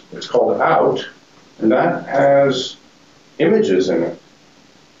has, it's called out, and that has images in it.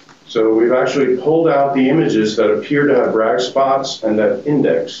 So we've actually pulled out the images that appear to have brag spots and that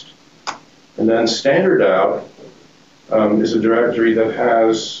indexed. And then standard out is a directory that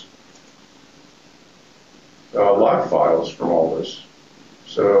has log files from all this.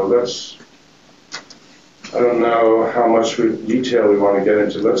 So that's, I don't know how much detail we want to get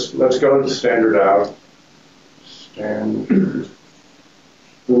into. Let's go to the standard out. Standard.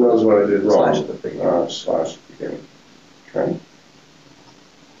 Who knows what I did wrong? Slash at the beginning. Slash at the beginning. Okay.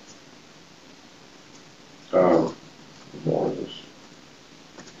 More of this.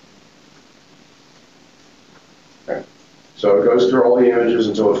 Okay. So it goes through all the images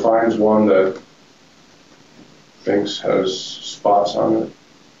until it finds one that thinks has spots on it.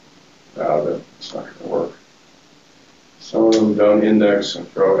 It's not going to work. Some of them don't index and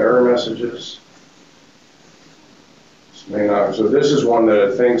throw error messages. This may not. So this is one that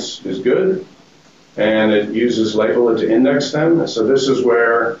it thinks is good, and it uses label it to index them. And so this is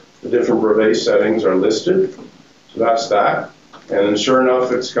where the different brevet settings are listed. So that's that. And then sure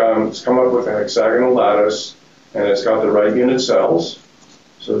enough, it's come up with a hexagonal lattice, and it's got the right unit cells.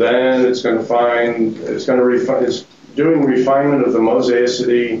 So then it's going to find, it's doing refinement of the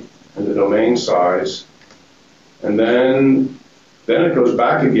mosaicity and the domain size. And then it goes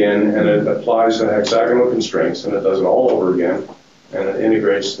back again, and it applies the hexagonal constraints, and it does it all over again, and it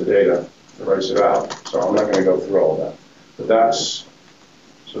integrates the data. It writes it out. So I'm not going to go through all of that. But that's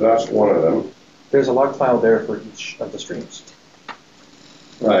one of them. There's a log file there for each of the streams.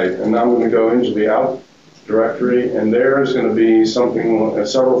 Right, and I'm going to go into the out directory, and there's going to be something,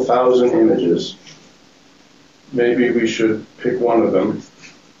 several thousand images. Maybe we should pick one of them.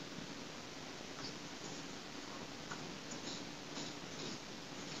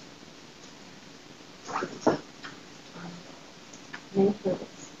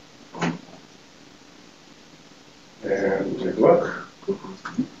 And take a look.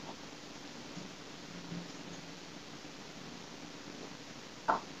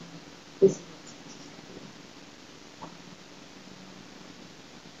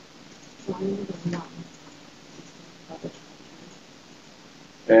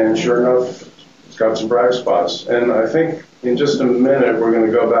 And sure enough, it's got some brag spots. And I think in just a minute, we're going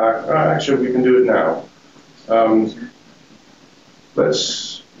to go back. Actually, we can do it now.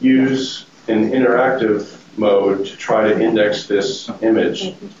 Let's use an interactive mode to try to index this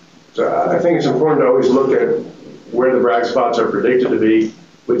image. So I think it's important to always look at where the brag spots are predicted to be,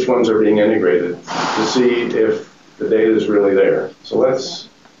 which ones are being integrated, to see if the data is really there. So let's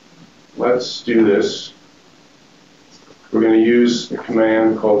do this. We're going to use a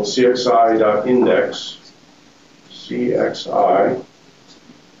command called cxi.index, cxi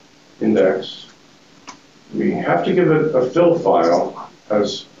index. We have to give it a fill file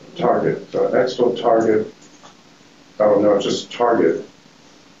as target. So exfil target, oh no, just target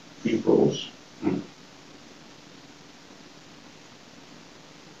equals.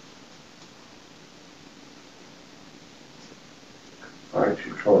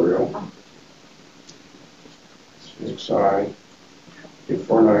 Tutorial. CXI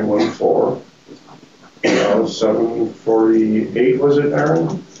 84914. 748 was it,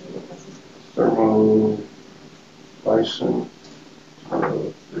 Aaron? Thermo Bison.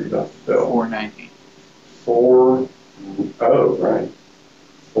 490. 4. Oh, right.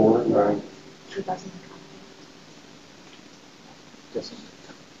 490. 2000.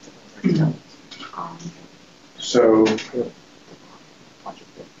 So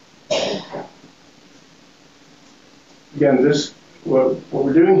again, what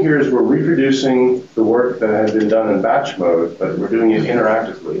we're doing here is we're reproducing the work that had been done in batch mode, but we're doing it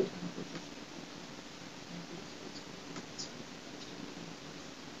interactively.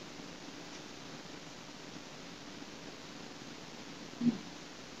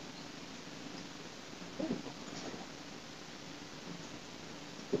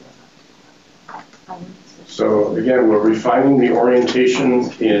 So again, we're refining the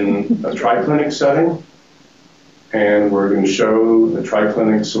orientation in a triclinic setting, and we're going to show the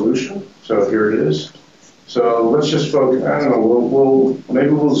triclinic solution. So here it is. So let's just focus. I don't know. Maybe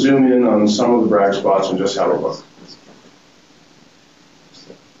we'll zoom in on some of the Bragg spots and just have a look.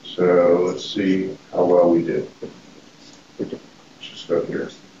 So let's see how well we did. Let's just go here.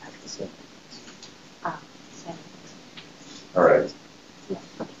 All right.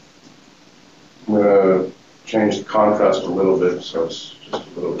 I'm going to change the contrast a little bit so it's just a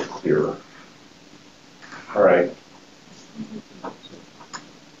little bit clearer. All right.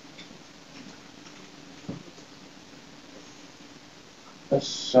 That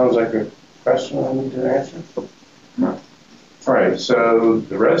sounds like a question I need to answer. All right, so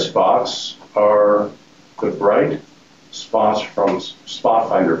the red spots are the bright spots from Spot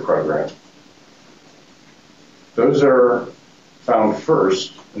Finder program. Those are found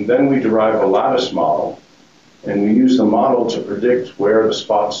first, and then we derive a lattice model, and we use the model to predict where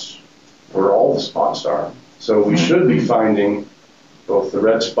all the spots are. So we should be finding both the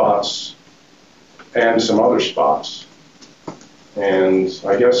red spots and some other spots. And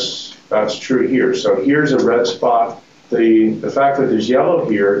I guess that's true here. So here's a red spot. The fact that there's yellow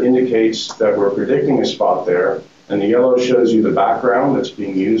here indicates that we're predicting a spot there, and the yellow shows you the background that's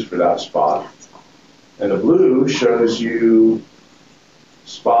being used for that spot. And the blue shows you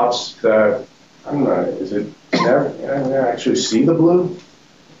spots that, I don't know, is it, can I actually see the blue?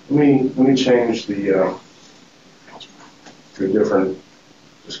 Let me change to a different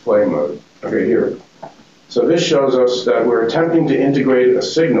display mode. Okay, here. So this shows us that we're attempting to integrate a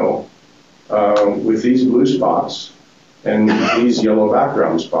signal with these blue spots and these yellow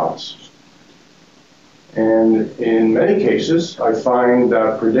background spots. And in many cases, I find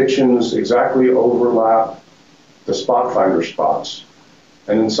that predictions exactly overlap the Spot Finder spots.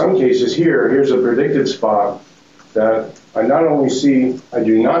 And in some cases here's a predicted spot that I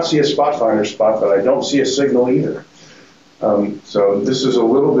do not see a Spot Finder spot, but I don't see a signal either. So this is a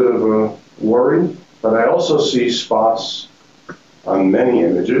little bit of a worry, but I also see spots on many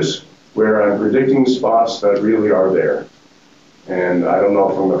images where I'm predicting spots that really are there. And I don't know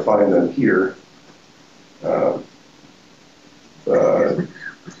if I'm going to find them here. But,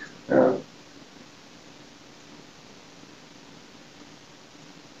 yeah.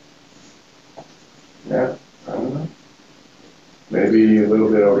 Yeah, I don't know. Maybe a little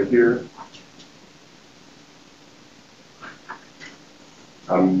bit over here.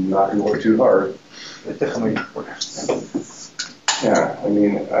 I'm not going to work too hard. Yeah, I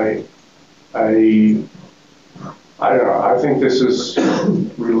mean, I don't know. I think this is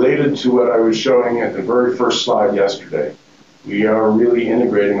related to what I was showing at the very first slide yesterday. We are really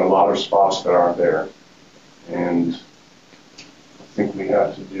integrating a lot of spots that aren't there. And I think we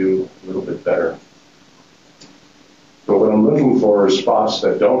have to do a little bit better. But what I'm looking for is spots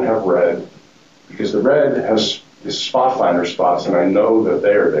that don't have red, because the red has is Spot Finder spots, and I know that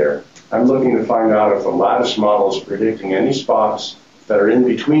they are there. I'm looking to find out if the lattice model is predicting any spots that are in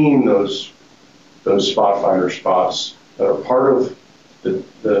between those Spot Finder spots that are part of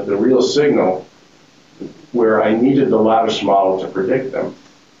the real signal where I needed the lattice model to predict them.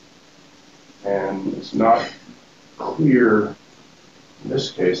 And it's not clear in this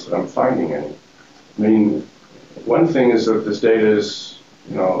case that I'm finding any. I mean, one thing is that this data is,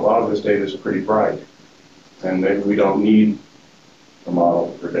 a lot of this data is pretty bright. And maybe we don't need a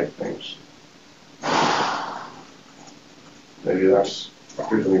model to predict things. Maybe here's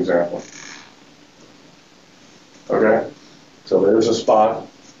an example. Okay, so there's a spot.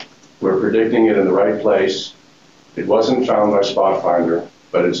 We're predicting it in the right place. It wasn't found by Spot Finder,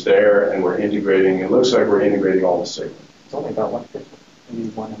 but it's there, and we're integrating. It looks like we're integrating all the signal. It's only about 1/5, maybe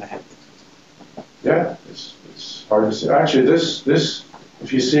 1.5. Yeah, it's hard to see. Actually, this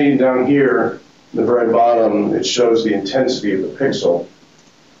if you see down here, the very bottom, it shows the intensity of the pixel.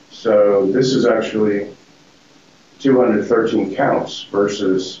 So this is actually 213 counts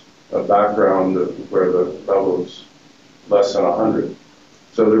versus a background where the level is less than 100.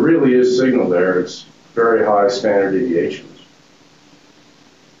 So there really is signal there. It's very high standard deviations.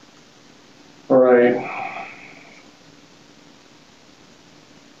 All right.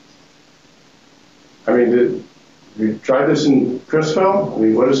 I mean, did you try this in CFEL? I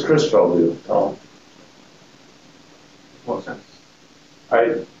mean, what does CFEL do, Tom?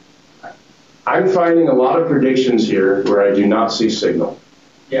 I'm finding a lot of predictions here where I do not see signal.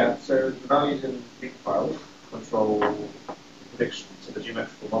 Yeah, so the values in big files control predictions, so the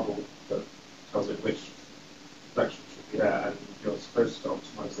geometrical model that tells it which reflection should be there, and you're supposed to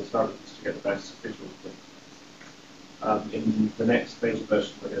optimize those values to get the best visual thing. In the next beta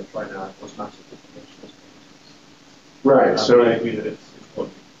version, we're going to try now automatic predictions. Right, so I agree that it's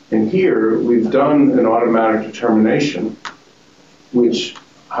important. And here, we've done an automatic determination, which,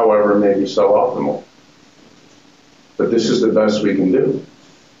 however, may be suboptimal. But this is the best we can do.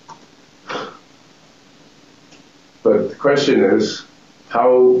 But the question is,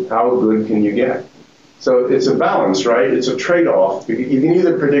 how good can you get? So it's a balance, right? It's a trade-off. You can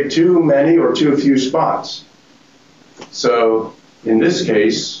either predict too many or too few spots. So in this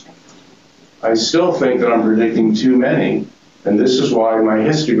case, I still think that I'm predicting too many, and this is why my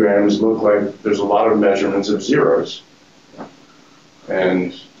histograms look like there's a lot of measurements of zeros.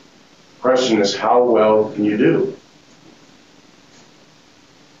 And the question is, how well can you do?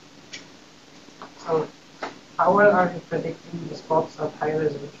 So, how well are you predicting the spots at high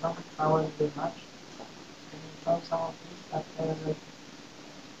resolution? How well do you match? Can you show some of these at high resolution?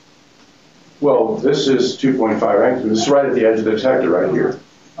 Well, this is 2.5 angstrom. This is right at the edge of the detector right here.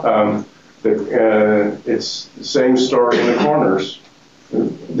 It's the same story in the corners.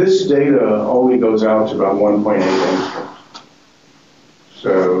 This data only goes out to about 1.8 angstroms.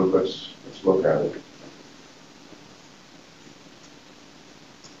 So let's look at it.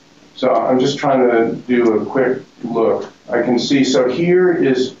 So I'm just trying to do a quick look. I can see, so here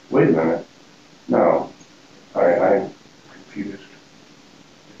is, wait a minute. No, I'm confused.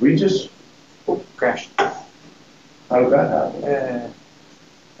 Did we just, Crashed. how did that happen?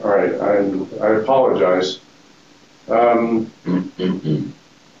 All right, I apologize. We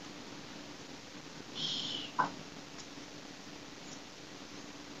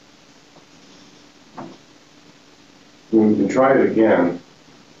can try it again.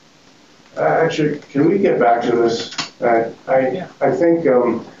 Actually, can we get back to this? I think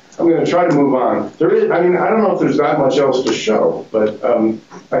I'm going to try to move on. There is, I don't know if there's that much else to show, but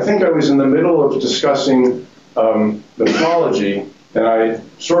I think I was in the middle of discussing the metrology, and I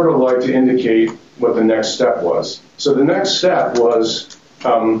sort of like to indicate what the next step was. So the next step was,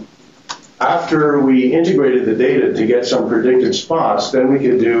 after we integrated the data to get some predicted spots, then we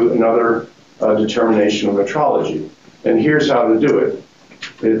could do another determination of metrology. And here's how to do it.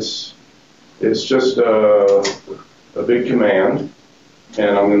 It's just a big command,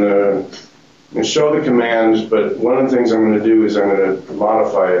 and I'm going to show the commands, but one of the things I'm going to do is I'm going to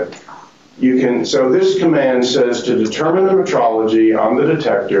modify it. So this command says to determine the metrology on the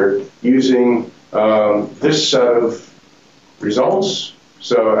detector using this set of results.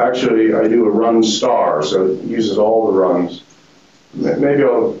 So actually I do a run star, so it uses all the runs. Maybe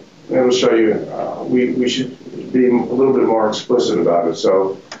I'll show you, we should be a little bit more explicit about it.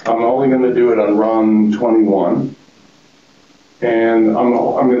 So I'm only going to do it on run 21, and I'm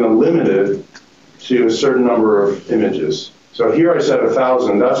going to limit it to a certain number of images. So here I said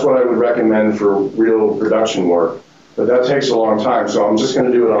 1,000. That's what I would recommend for real production work, but that takes a long time, so I'm just going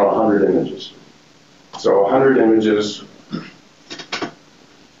to do it on 100 images. So 100 images.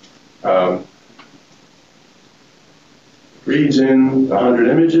 Reads in 100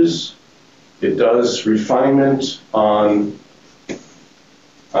 images. It does refinement on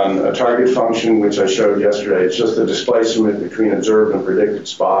a target function, which I showed yesterday. It's just the displacement between observed and predicted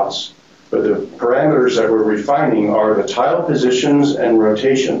spots. But the parameters that we're refining are the tile positions and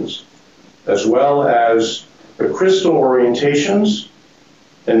rotations, as well as the crystal orientations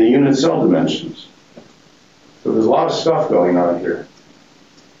and the unit cell dimensions. So there's a lot of stuff going on here.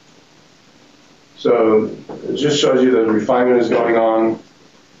 So it just shows you that the refinement is going on.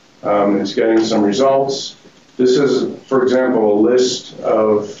 It's getting some results. This is, for example, a list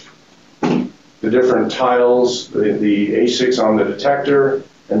of the different tiles, the ASICs on the detector,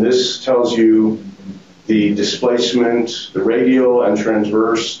 and this tells you the displacement, the radial and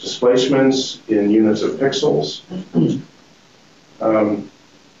transverse displacements in units of pixels.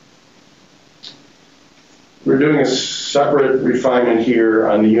 We're doing a separate refinement here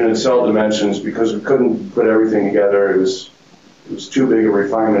on the unit cell dimensions because we couldn't put everything together. It was too big a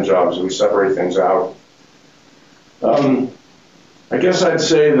refinement job, so we separate things out. I guess I'd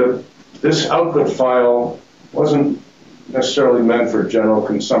say that this output file wasn't necessarily meant for general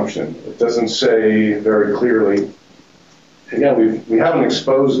consumption. It doesn't say very clearly. Again, we haven't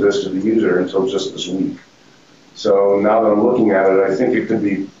exposed this to the user until just this week. So now that I'm looking at it, I think it could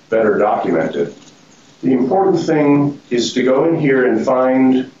be better documented. The important thing is to go in here and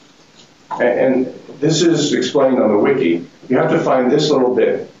find and this is explained on the wiki, you have to find this little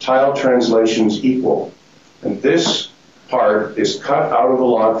bit, tile translations equal. And this part is cut out of the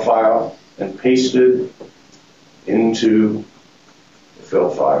log file and pasted into the fill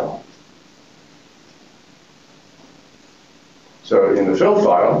file. So in the fill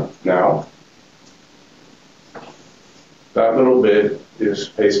file now, that little bit is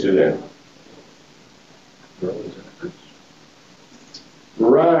pasted in.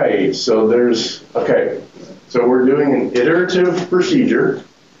 Right, so so we're doing an iterative procedure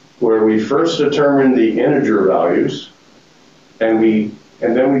where we first determine the integer values, and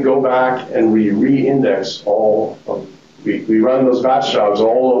then we go back and we re-index we run those batch jobs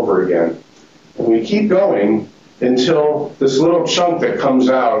all over again. And we keep going until this little chunk that comes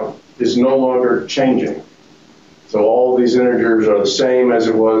out is no longer changing. So all these integers are the same as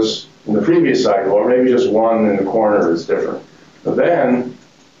it was in the previous cycle, or maybe just one in the corner is different. But then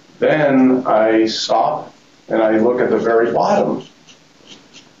I stop and I look at the very bottom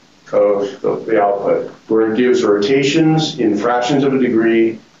of the output, where it gives rotations in fractions of a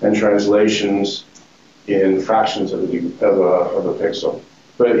degree and translations in fractions of a pixel.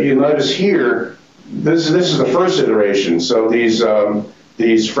 But you notice here, this is the first iteration. So these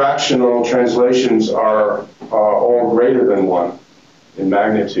fractional translations are all greater than 1 in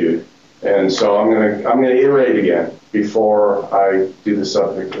magnitude, and so I'm gonna iterate again before I do the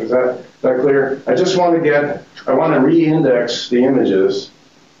subpixel. Is that clear? I want to re-index the images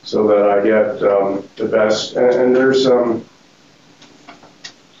so that I get the best. And there's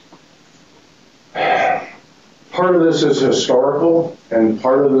part of this is historical, and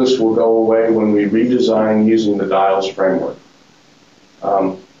part of this will go away when we redesign using the dials framework.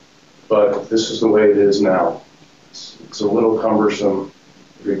 But this is the way it is now. It's a little cumbersome.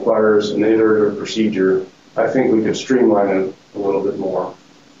 It requires an iterative procedure. I think we could streamline it a little bit more,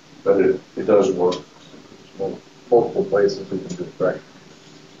 but it does work. Multiple places we can do it right.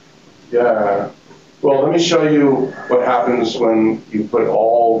 Yeah. Well, let me show you what happens when you put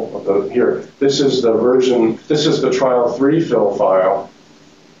all of the, here, this is the trial 3 fill file.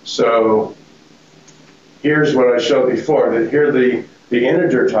 So here's what I showed before, that here the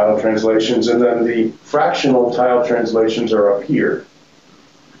integer tile translations, and then the fractional tile translations are up here.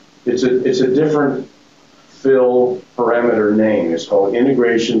 It's a different fill parameter name. It's called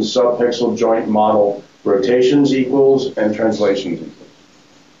integration subpixel joint model rotations equals and translations equals.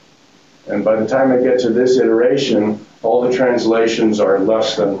 And by the time I get to this iteration, all the translations are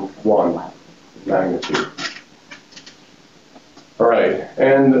less than 1 magnitude. All right,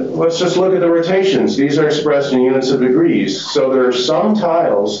 and let's just look at the rotations. These are expressed in units of degrees. So there are some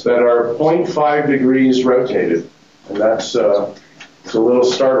tiles that are 0.5 degrees rotated, and that's it's a little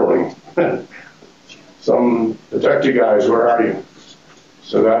startling. Some detective guys, where are you?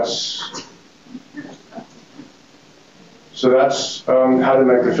 So that's how to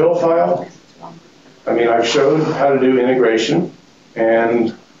make the fill file. I mean, I've showed how to do integration,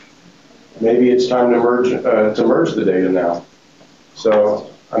 and maybe it's time to merge the data now. So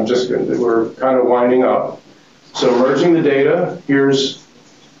we're kind of winding up. So merging the data,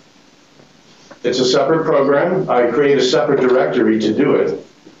 it's a separate program. I create a separate directory to do it.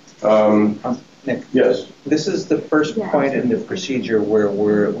 Nick, yes? This is the first point in the procedure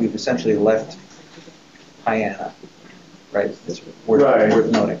where we've essentially left Piana, right? It's worth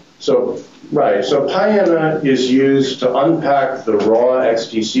noting. So Piana is used to unpack the raw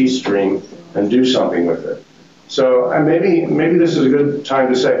XTC stream and do something with it. So maybe this is a good time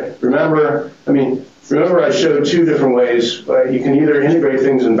to say, remember I showed 2 different ways. You can either integrate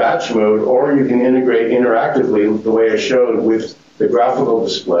things in batch mode, or you can integrate interactively the way I showed with the graphical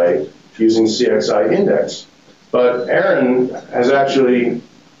display using CXI index. But Aaron has actually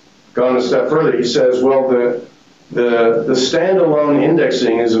gone a step further. He says, well, the standalone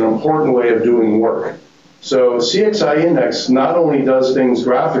indexing is an important way of doing work. So CXI index not only does things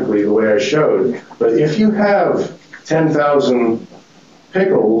graphically the way I showed, but if you have 10,000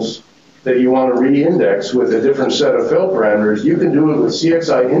 pickles that you want to re-index with a different set of fill parameters, you can do it with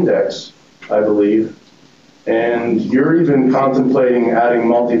CXI index, I believe. And you're even contemplating adding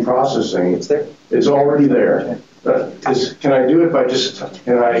multi-processing. It's there. It's already there. Can I do it by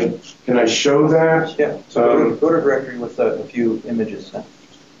can I show that? Yeah. So go to a directory with a few images.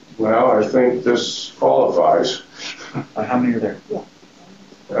 Well, I think this qualifies. How many are there?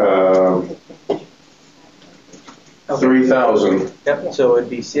 3,000. Yep. So it'd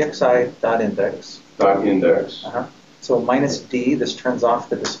be cxi.index. Index. So minus D, this turns off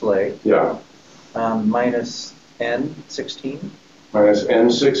the display. Yeah. Minus N16. Minus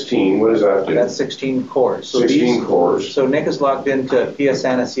N16. What does that do? That's 16 cores. So 16 cores. So Nick is logged into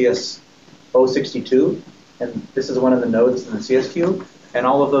PSANA CS 062, and this is one of the nodes in the CSQ, and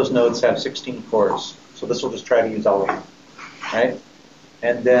all of those nodes have 16 cores. So this will just try to use all of them, right?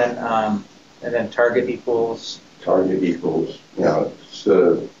 And then target equals. Target equals. Yeah, it's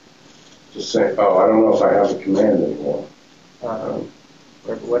just say. Oh, I don't know if I have a command anymore.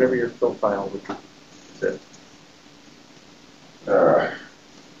 Whatever your fill file would be. That's it.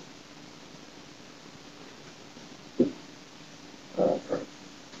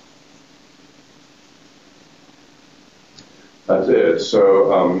 That's it.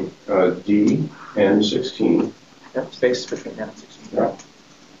 So D and 16. Yep, space between N and 16. Yeah.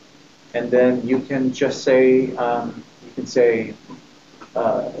 And then you can just say,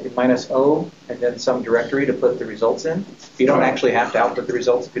 minus O and then some directory to put the results in. You don't actually have to output the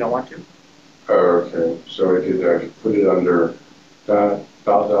results if you don't want to. Okay, so I could put it under out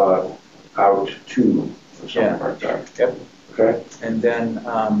to or something like that. Yep. Okay. And then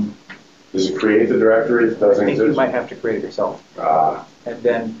does it create the directory if it doesn't I think exist? you might have to create it yourself. And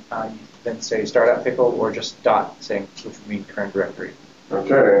then you then say start pickle or just dot saying which would mean current directory.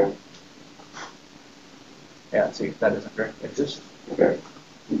 Okay. Yeah, see, that doesn't exist. Okay.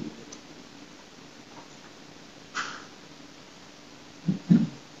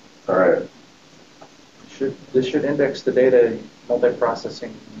 All right. This should index the data in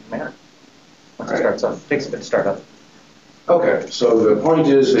multi-processing manner. Once it starts up, it takes a bit to start up. Okay, so the point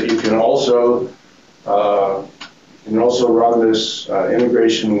is that you can also run this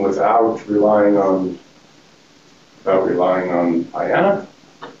integration without relying on IANA.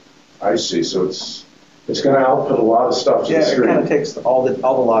 I see. So it's going to output a lot of stuff to the screen. Yeah, it kind of takes all the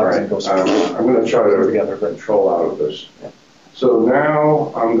logs and goes. I'm going to try to control out of this. Yeah. So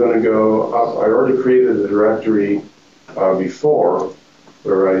now I'm going to go up. I already created a directory before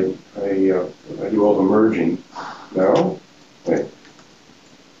where I do all the merging. No? Wait.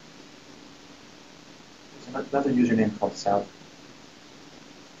 There's another username called Sauter.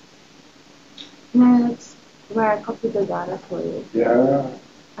 No, that's where I copied the data for you. Yeah.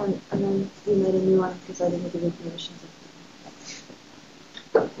 And then we made a new one because I didn't have the information.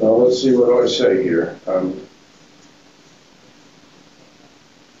 Well, let's see, what do I say here?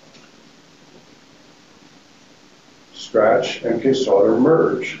 Scratch MK Sauter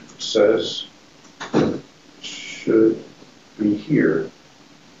merge says should be here,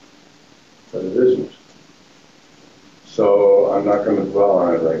 but it isn't. So I'm not going to dwell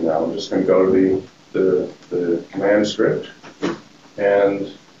on it right now. I'm just going to go to the command script,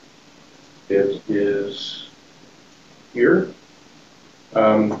 and it is here.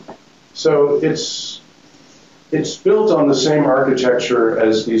 So it's built on the same architecture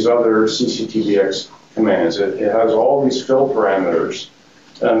as these other cctbx commands. It has all these fill parameters.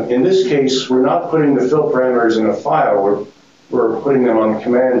 In this case, we're not putting the fill parameters in a file. We're putting them on the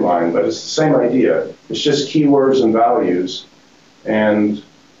command line, but it's the same idea. It's just keywords and values, and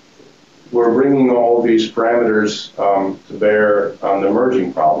we're bringing all these parameters to bear on the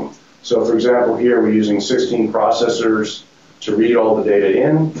merging problem. So, for example, here we're using 16 processors to read all the data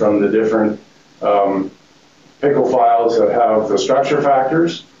in from the different pickle files that have the structure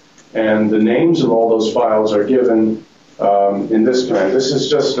factors, and the names of all those files are given in this command. This is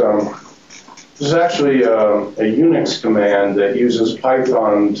just this is actually a Unix command that uses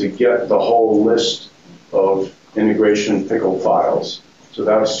Python to get the whole list of integration pickle files. So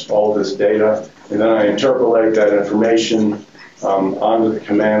that's all this data, and then I interpolate that information onto the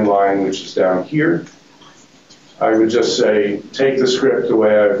command line, which is down here. I would just say, take the script the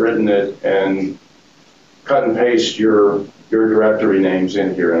way I've written it and cut and paste your directory names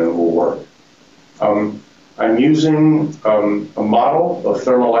in here, and it will work. I'm using a model of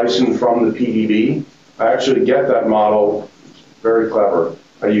thermolysin from the PDB. I actually get that model, very clever.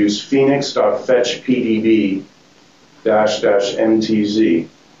 I use phoenix.fetch-pdb-mtz,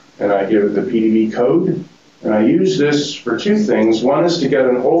 and I give it the PDB code. And I use this for two things. One is to get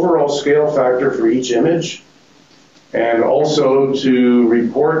an overall scale factor for each image, and also to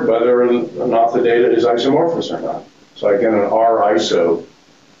report whether or not the data is isomorphous or not. So I get an R-ISO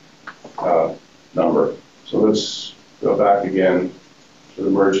number. So let's go back again to the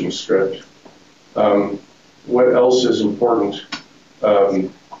merging script. What else is important?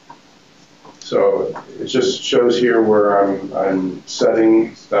 So it just shows here where I'm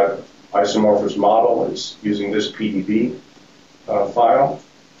setting that isomorphous model. It's using this PDB file.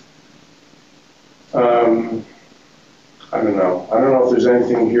 I don't know if there's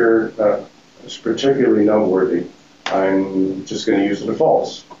anything here that is particularly noteworthy. I'm just going to use the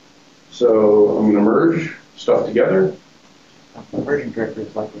defaults. So I'm going to merge stuff together. The merging directory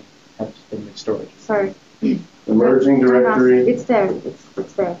is likely have been in storage. Sorry. The merging directory It's there.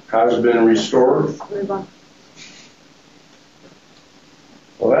 It's there. has been restored. Move on.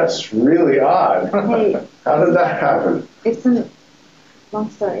 Well, that's really odd. Hey, How did that happen? it's a long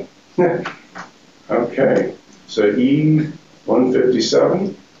story. Okay, so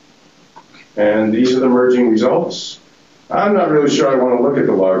E157, and these are the merging results. I'm not really sure I want to look at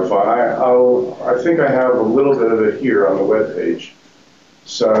the log file. I think I have a little bit of it here on the web page.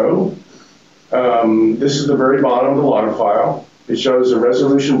 So this is the very bottom of the log file. It shows a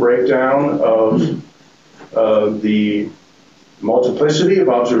resolution breakdown of the multiplicity of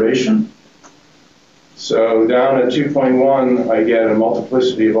observation. So down at 2.1, I get a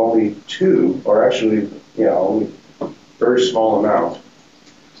multiplicity of only 2, or actually, only a very small amount.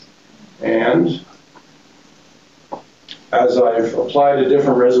 And as I've applied a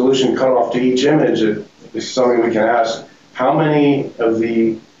different resolution cutoff to each image, it is something we can ask, how many of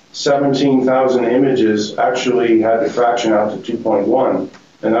the 17,000 images actually had diffraction out to 2.1?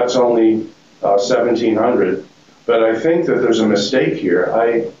 And that's only 1,700. But I think that there's a mistake here.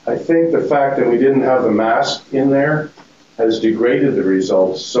 I think the fact that we didn't have the mask in there has degraded the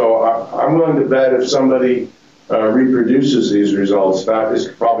results. So I'm willing to bet if somebody reproduces these results, that is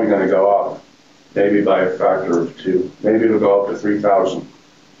probably going to go up, maybe by a factor of 2. Maybe it'll go up to 3,000.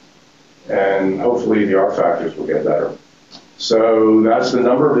 And hopefully the R factors will get better. So that's the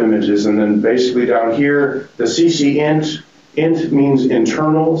number of images. And then basically down here, the CC int means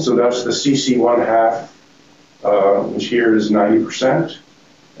internal, so that's the CC 1/2. Which here is 90%.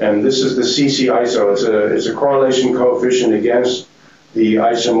 And this is the CC ISO. It's a correlation coefficient against the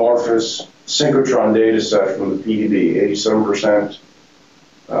isomorphous synchrotron data set from the PDB, 87%.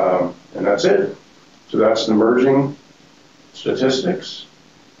 And that's it. So that's the merging statistics.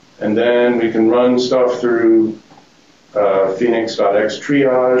 And then we can run stuff through Phoenix.x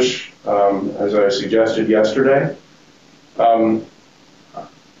triage, as I suggested yesterday.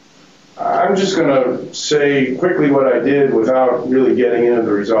 I'm just going to say quickly what I did without really getting into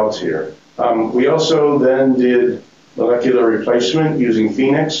the results here. We also then did molecular replacement using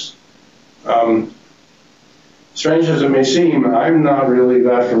Phoenix. Strange as it may seem, I'm not really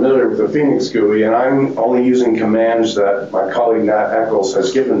that familiar with the Phoenix GUI, and I'm only using commands that my colleague Nat Eccles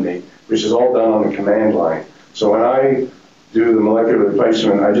has given me, which is all done on the command line. So when I do the molecular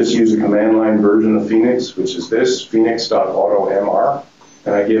replacement, I just use a command line version of Phoenix, which is this, phoenix.automr,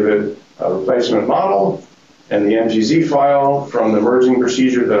 and I give it a replacement model and the MGZ file from the merging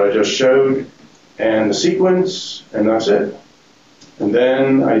procedure that I just showed and the sequence, and that's it. And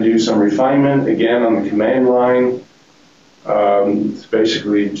then I do some refinement again on the command line. It's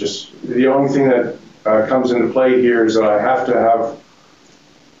basically just the only thing that comes into play here is that I have to have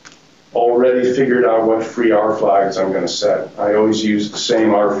already figured out what free R flags I'm going to set. I always use the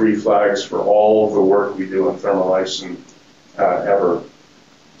same R free flags for all of the work we do in thermolysin ever.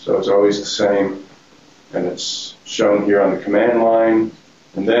 So it's always the same, and it's shown here on the command line.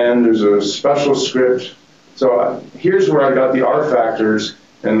 And then there's a special script. So here's where I got the R factors,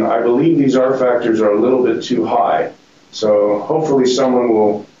 and I believe these R factors are a little bit too high. So hopefully someone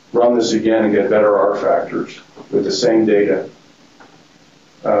will run this again and get better R factors with the same data.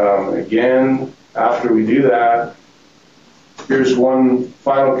 Again, after we do that, here's one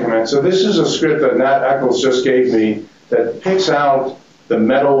final comment. So this is a script that Nat Eccles just gave me that picks out the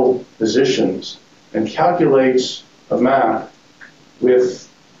metal positions and calculates a map with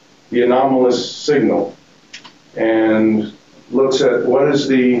the anomalous signal and looks at what is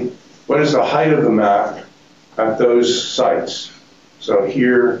the height of the map at those sites. So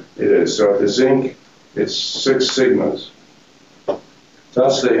here it is. So at the zinc, it's 6 sigmas.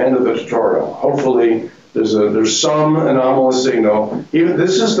 That's the end of the tutorial. Hopefully there's some anomalous signal. Even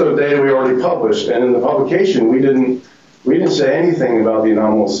this is the data we already published, and in the publication we didn't say anything about the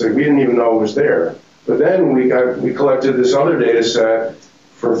anomalous signal. We didn't even know it was there. But then we collected this other data set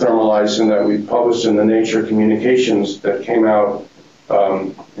for thermolysin that we published in the Nature Communications that came out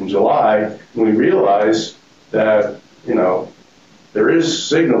in July, and we realized that there is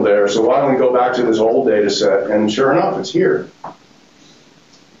signal there. So why don't we go back to this old data set? And sure enough, it's here.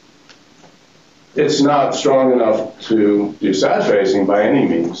 It's not strong enough to do SAT phasing by any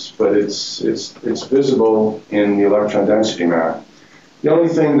means, but it's visible in the electron density map. The only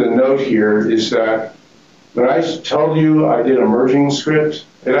thing to note here is that when I told you I did a merging script,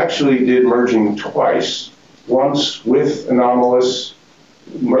 it actually did merging twice. Once with anomalous,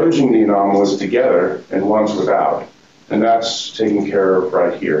 merging the anomalous together, and once without. And that's taken care of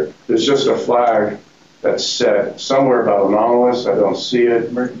right here. There's just a flag that's set somewhere about anomalous. I don't see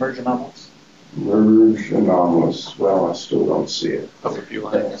it. Merge anomalous? Merge anomalous. Well, I still don't see it. Up a few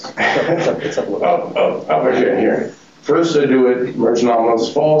lines. It's up a little. Over here. First I do it, merge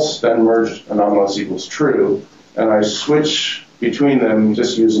anomalous false, then merge anomalous equals true, and I switch between them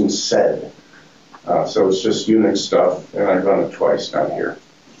just using sed. So it's just Unix stuff, and I run it twice down here.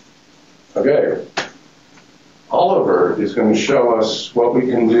 Okay. Oliver is going to show us what we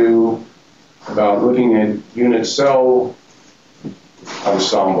can do about looking at unit cell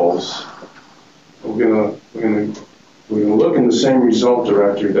ensembles. We're going to look in the same result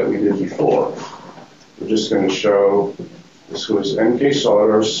directory that we did before. We're just going to show this was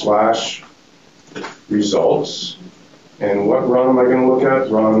nk-sauter / results. And what run am I going to look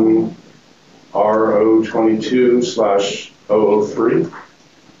at? Run ro22/003?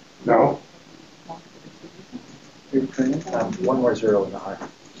 No? One more zero in the I.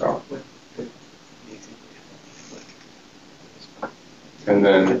 Oh. And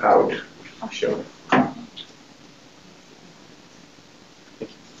then out. Sure.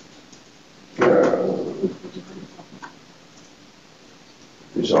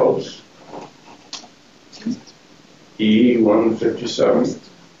 Results. E157.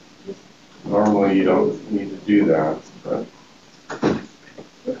 Normally you don't need to do that, but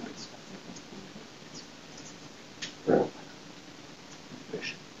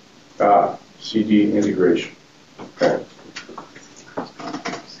CD integration. Okay.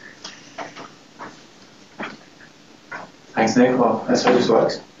 Thanks, Nick. Well, that's how this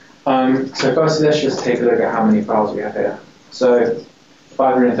works. So first, let's just take a look at how many files we have here. So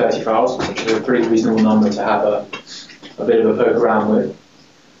 530 files, which is a pretty reasonable number to have a bit of a poke around with.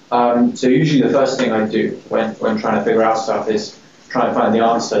 So usually the first thing I do when trying to figure out stuff is try and find the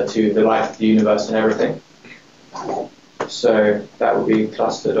answer to the life of the universe and everything. So that would be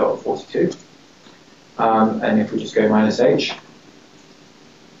cluster.42. And if we just go -h,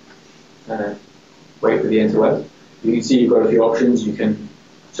 and then wait for the interweb, you can see you've got a few options.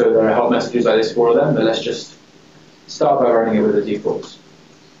 So there are help messages like this for all of them, but let's just start by running it with the defaults.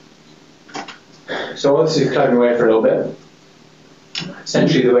 So while this is plugging away for a little bit,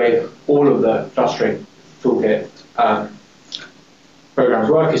 essentially the way all of the clustering toolkit programs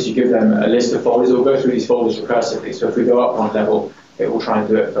work is you give them a list of folders. It will go through these folders recursively. So if we go up one level, it will try and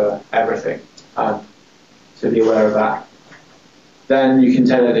do it for everything. So be aware of that. Then you can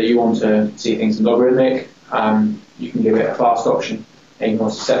tell it that you want to see things in logarithmic. You can give it a fast option, and you can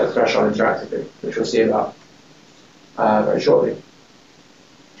also set the threshold interactively, which we'll see about very shortly.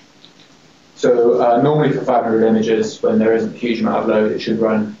 So normally for 500 images, when there isn't a huge amount of load, it should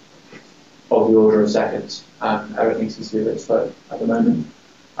run of the order of seconds. Everything seems to be a bit slow at the moment.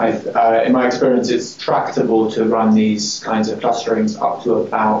 In my experience, it's tractable to run these kinds of clusterings up to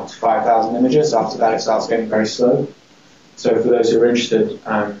about 5,000 images. After that, it starts getting very slow. So for those who are interested,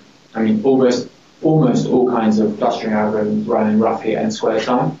 I mean, almost all kinds of clustering algorithms run in roughly n²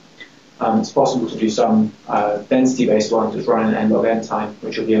 time. It's possible to do some density-based ones which run in n log n time,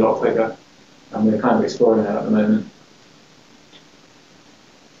 which will be a lot quicker. And we're kind of exploring that at the moment.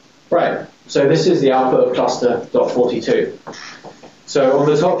 Right, so this is the output of cluster.42. So on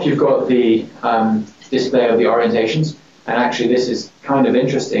the top, you've got the display of the orientations. And actually, this is kind of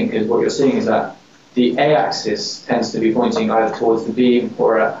interesting because what you're seeing is that the a-axis tends to be pointing either towards the beam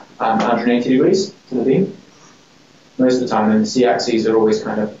or at 180 degrees to the beam most of the time, and the c-axes are always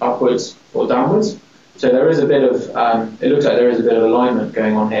kind of upwards or downwards. So there is a bit of, it looks like there is a bit of alignment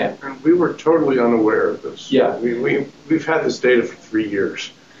going on here. And we were totally unaware of this. Yeah. We've had this data for 3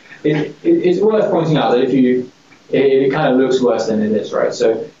 years. It's worth pointing out that it kind of looks worse than it is, right?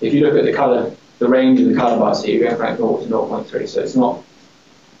 So if you look at the range of the color bars here, you're going from 0 to 0.3. So it's not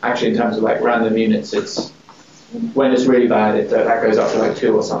actually in terms of like random units. It's when it's really bad, that goes up to like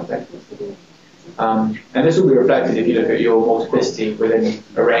 2 or something. And this will be reflected if you look at your multiplicity within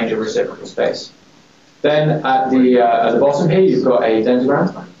a range of reciprocal space. Then at the bottom here, you've got a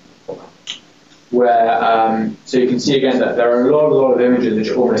dendrogram where, so you can see again that there are a lot of images which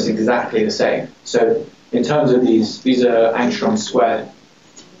are almost exactly the same. So in terms of these are angstroms squared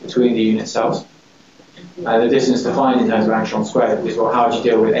between the unit cells. The distance defined in terms of angstrom squared is, well, how do you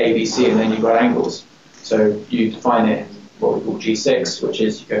deal with A, B, C, and then you've got angles. So you define it in what we call G6, which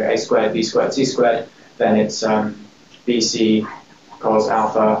is you go A squared, B squared, C squared, then it's BC cos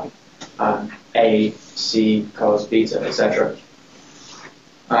alpha, A, C cos beta, etc.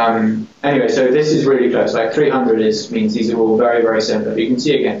 Anyway, so this is really close. Like 300 means these are all very, very similar. But you can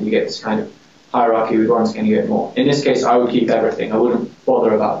see again, you get this kind of hierarchy with ones can you get more. In this case, I would keep everything. I wouldn't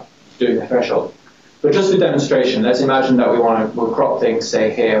bother about doing the threshold. But just for demonstration, let's imagine that we'll crop things,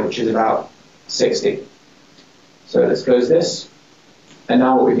 say here, which is about 60. So let's close this. And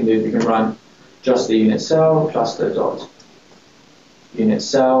now what we can do is we can run just the unit cell, cluster dot unit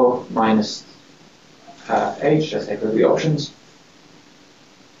cell minus h, let's take over the options.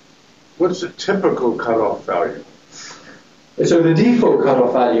 What's a typical cutoff value? So the default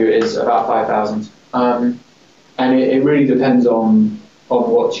cutoff value is about 5,000, and it really depends on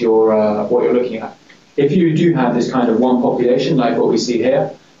what you're looking at. If you do have this kind of one population, like what we see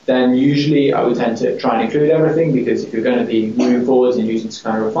here, then usually I would tend to try and include everything, because if you're going to be moving forwards and using this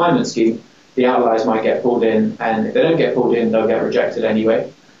kind of refinement scheme, the outliers might get pulled in, and if they don't get pulled in, they'll get rejected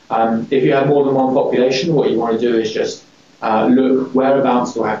anyway. If you have more than one population, what you want to do is just look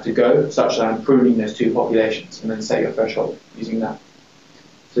whereabouts do I have to go, such that I'm pruning those two populations, and then set your threshold using that.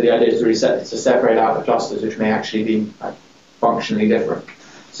 So the idea is to separate out the clusters which may actually be functionally different.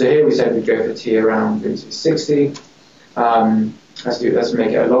 So here we said we'd go for T around 60. Let's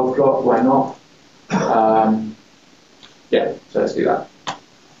make it a log plot, why not? Yeah, so let's do that.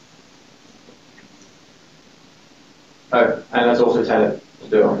 Oh, and let's also tell it to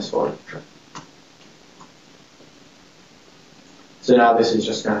do it on this folder. So now this is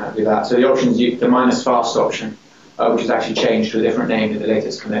just going to do that. So the options, the minus fast option, which is actually changed to a different name in the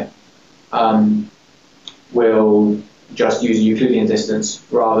latest commit, will just use a Euclidean distance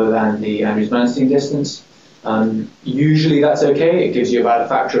rather than the Andrews-Bernstein distance. Usually that's okay. It gives you about a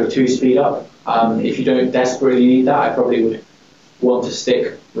factor of 2 speed up. If you don't desperately need that, I probably would want to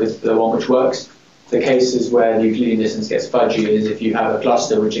stick with the one which works. The cases where the Euclidean distance gets fudgy is if you have a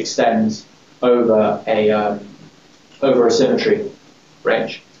cluster which extends over a symmetry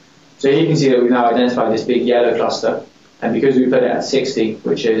range. So here you can see that we've now identified this big yellow cluster, and because we put it at 60,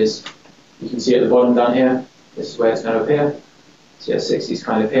 which is, you can see at the bottom down here, this is where it's going to appear. So yeah, 60 is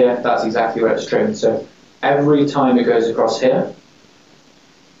kind of here, that's exactly where it's trimmed. So every time it goes across here,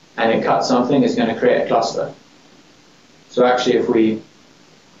 and it cuts something, it's going to create a cluster. So actually if we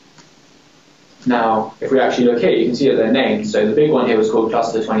actually look here, you can see that they're named. So the big one here was called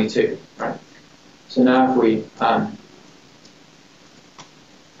cluster 22, right? So now if we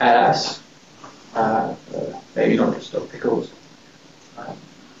ls, maybe not just dot pickles.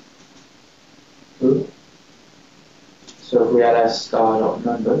 So if we ls star dot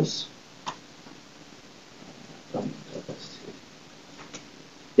numbers,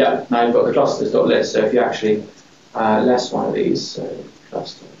 yeah, now you've got the clusters dot list. So if you actually less one of these, so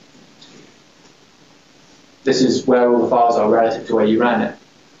cluster. This is where all the files are relative to where you ran it.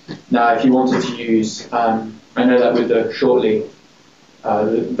 Now, if you wanted to use, I know that with the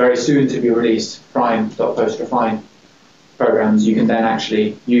very soon to be released prime.postrefine programs, you can then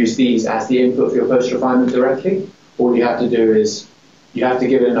actually use these as the input for your post refinement directly. All you have to do is you have to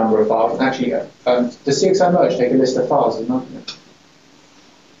give it a number of files. Actually, does CXI merge take a list of files? Isn't it?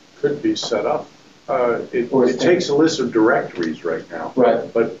 Could be set up. It takes a list of directories right now.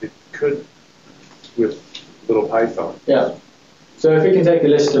 Right. But it could with little Python. Yeah. So if it can take a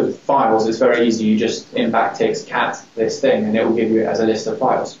list of files, it's very easy. You just in backticks cat this thing, and it will give you it as a list of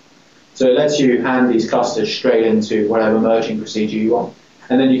files. So it lets you hand these clusters straight into whatever merging procedure you want.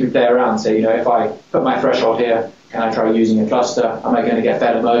 And then you can play around, say, you know, if I put my threshold here, can I try using a cluster? Am I going to get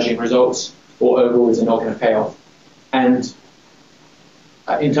better merging results? Or overall, is it not going to pay off? And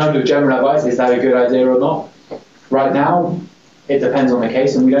in terms of general advice, is that a good idea or not? Right now, it depends on the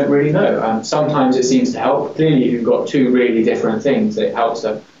case, and we don't really know. Sometimes it seems to help. Clearly, if you've got two really different things, it helps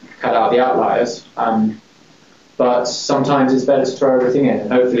to cut out the outliers. But sometimes it's better to throw everything in.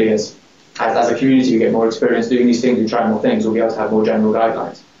 And hopefully, as a community, you get more experience doing these things, you try more things, we'll be able to have more general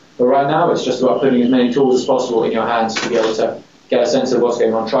guidelines. But right now, it's just about putting as many tools as possible in your hands to be able to get a sense of what's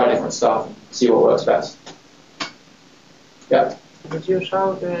going on, try different stuff, and see what works best. Yeah. Did you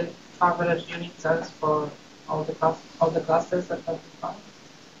show the average unit cells for all the clusters that have been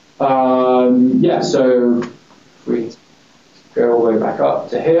found? Yeah, so if we go all the way back up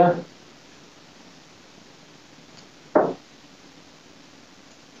to here.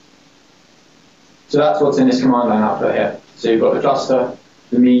 So that's what's in this command line output here. So you've got the cluster,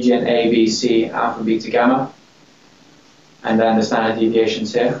 the median A, B, C, alpha, beta, gamma, and then the standard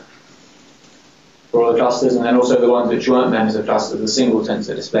deviations here for all the clusters, and then also the ones which weren't members of clusters, the singletons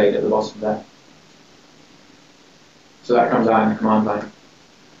are displayed at the bottom there. So that comes out in the command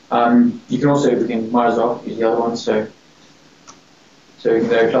line. You can also, might as well use the other one. So we can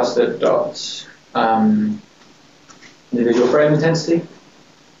go cluster dot individual frame intensity.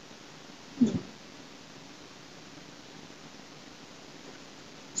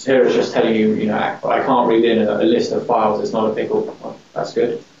 So here it's just telling you, you know, I can't read in a list of files. It's not a pickle. Well, that's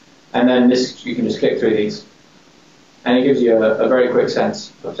good. And then this, you can just click through these, and it gives you a very quick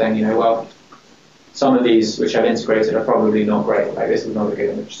sense of saying, you know, well, some of these which I've integrated are probably not great. Like this is not a good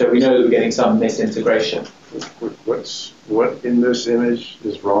image. So we know that we're getting some misintegration. What in this image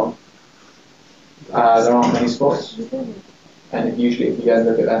is wrong? There aren't many spots. And usually if you go and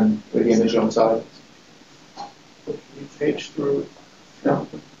look at them with the image alongside. Can you page through it? No.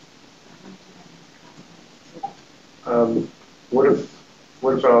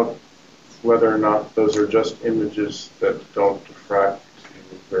 What about whether or not those are just images that don't diffract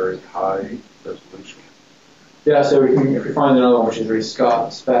to very high resolution? Yeah, so if we find another one which is really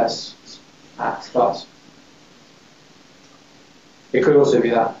sparse. It could also be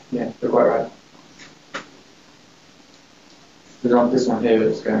that. Yeah, you're quite right. This one here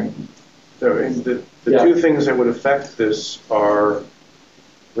is going. So the two things that would affect this are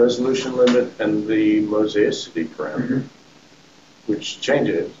resolution limit and the mosaicity parameter, which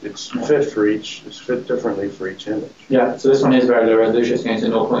changes. It's fit differently for each image. Yeah, so this one is very low resolution. It's going to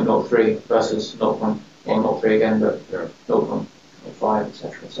 0.03 versus 0.03 again, but 0.05,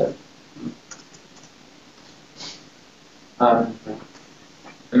 etc.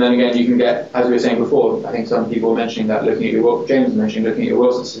 And then again, you can get, as we were saying before, I think some people were mentioning that James was mentioning looking at your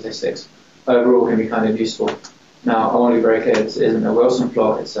Wilson statistics overall can be kind of useful. Now, I want to be very clear, this isn't a Wilson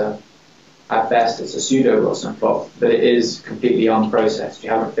plot, at best it's a pseudo-Wilson plot, but it is completely unprocessed. You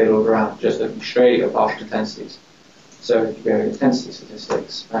haven't fiddled around, just looking straight at your partial intensities. So if you go to intensity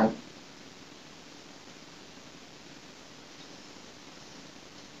statistics, right?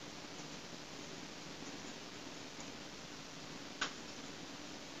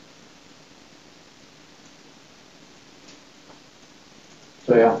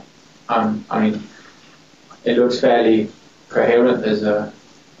 So yeah, I mean, it looks fairly coherent. There's a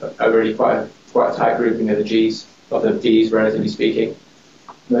really quite a tight grouping of the G's, of the D's, relatively speaking.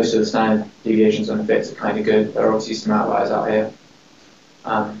 Most of the standard deviations on the fits are kind of good. There are obviously some outliers out here.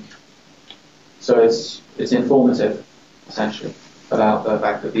 So it's informative, essentially, about the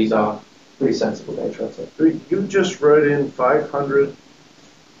fact that these are pretty sensible data. You just wrote in 500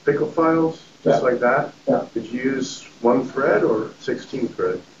 pickle files, just like that? Yeah. Did you use one thread or 16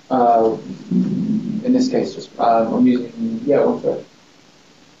 thread? In this case, just I'm using one thread.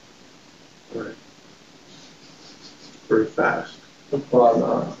 Right. Very fast. Well,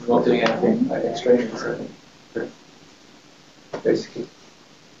 I'm not doing anything like extraneous, I think. Okay. Basically.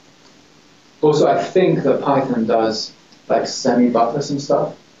 Also, I think that Python does like semi-buffer some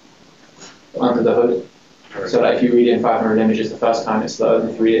stuff under the hood. Right. So like if you read in 500 images the first time, it's slower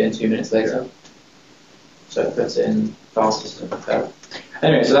than if you read it in 2 minutes later. Yeah. So it puts it in faster than that.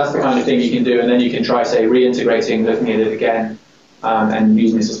 Anyway, so that's the kind of thing you can do, and then you can try, say, reintegrating, looking at it again, and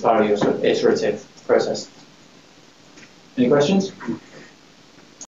using this as part of your sort of iterative process. Any questions?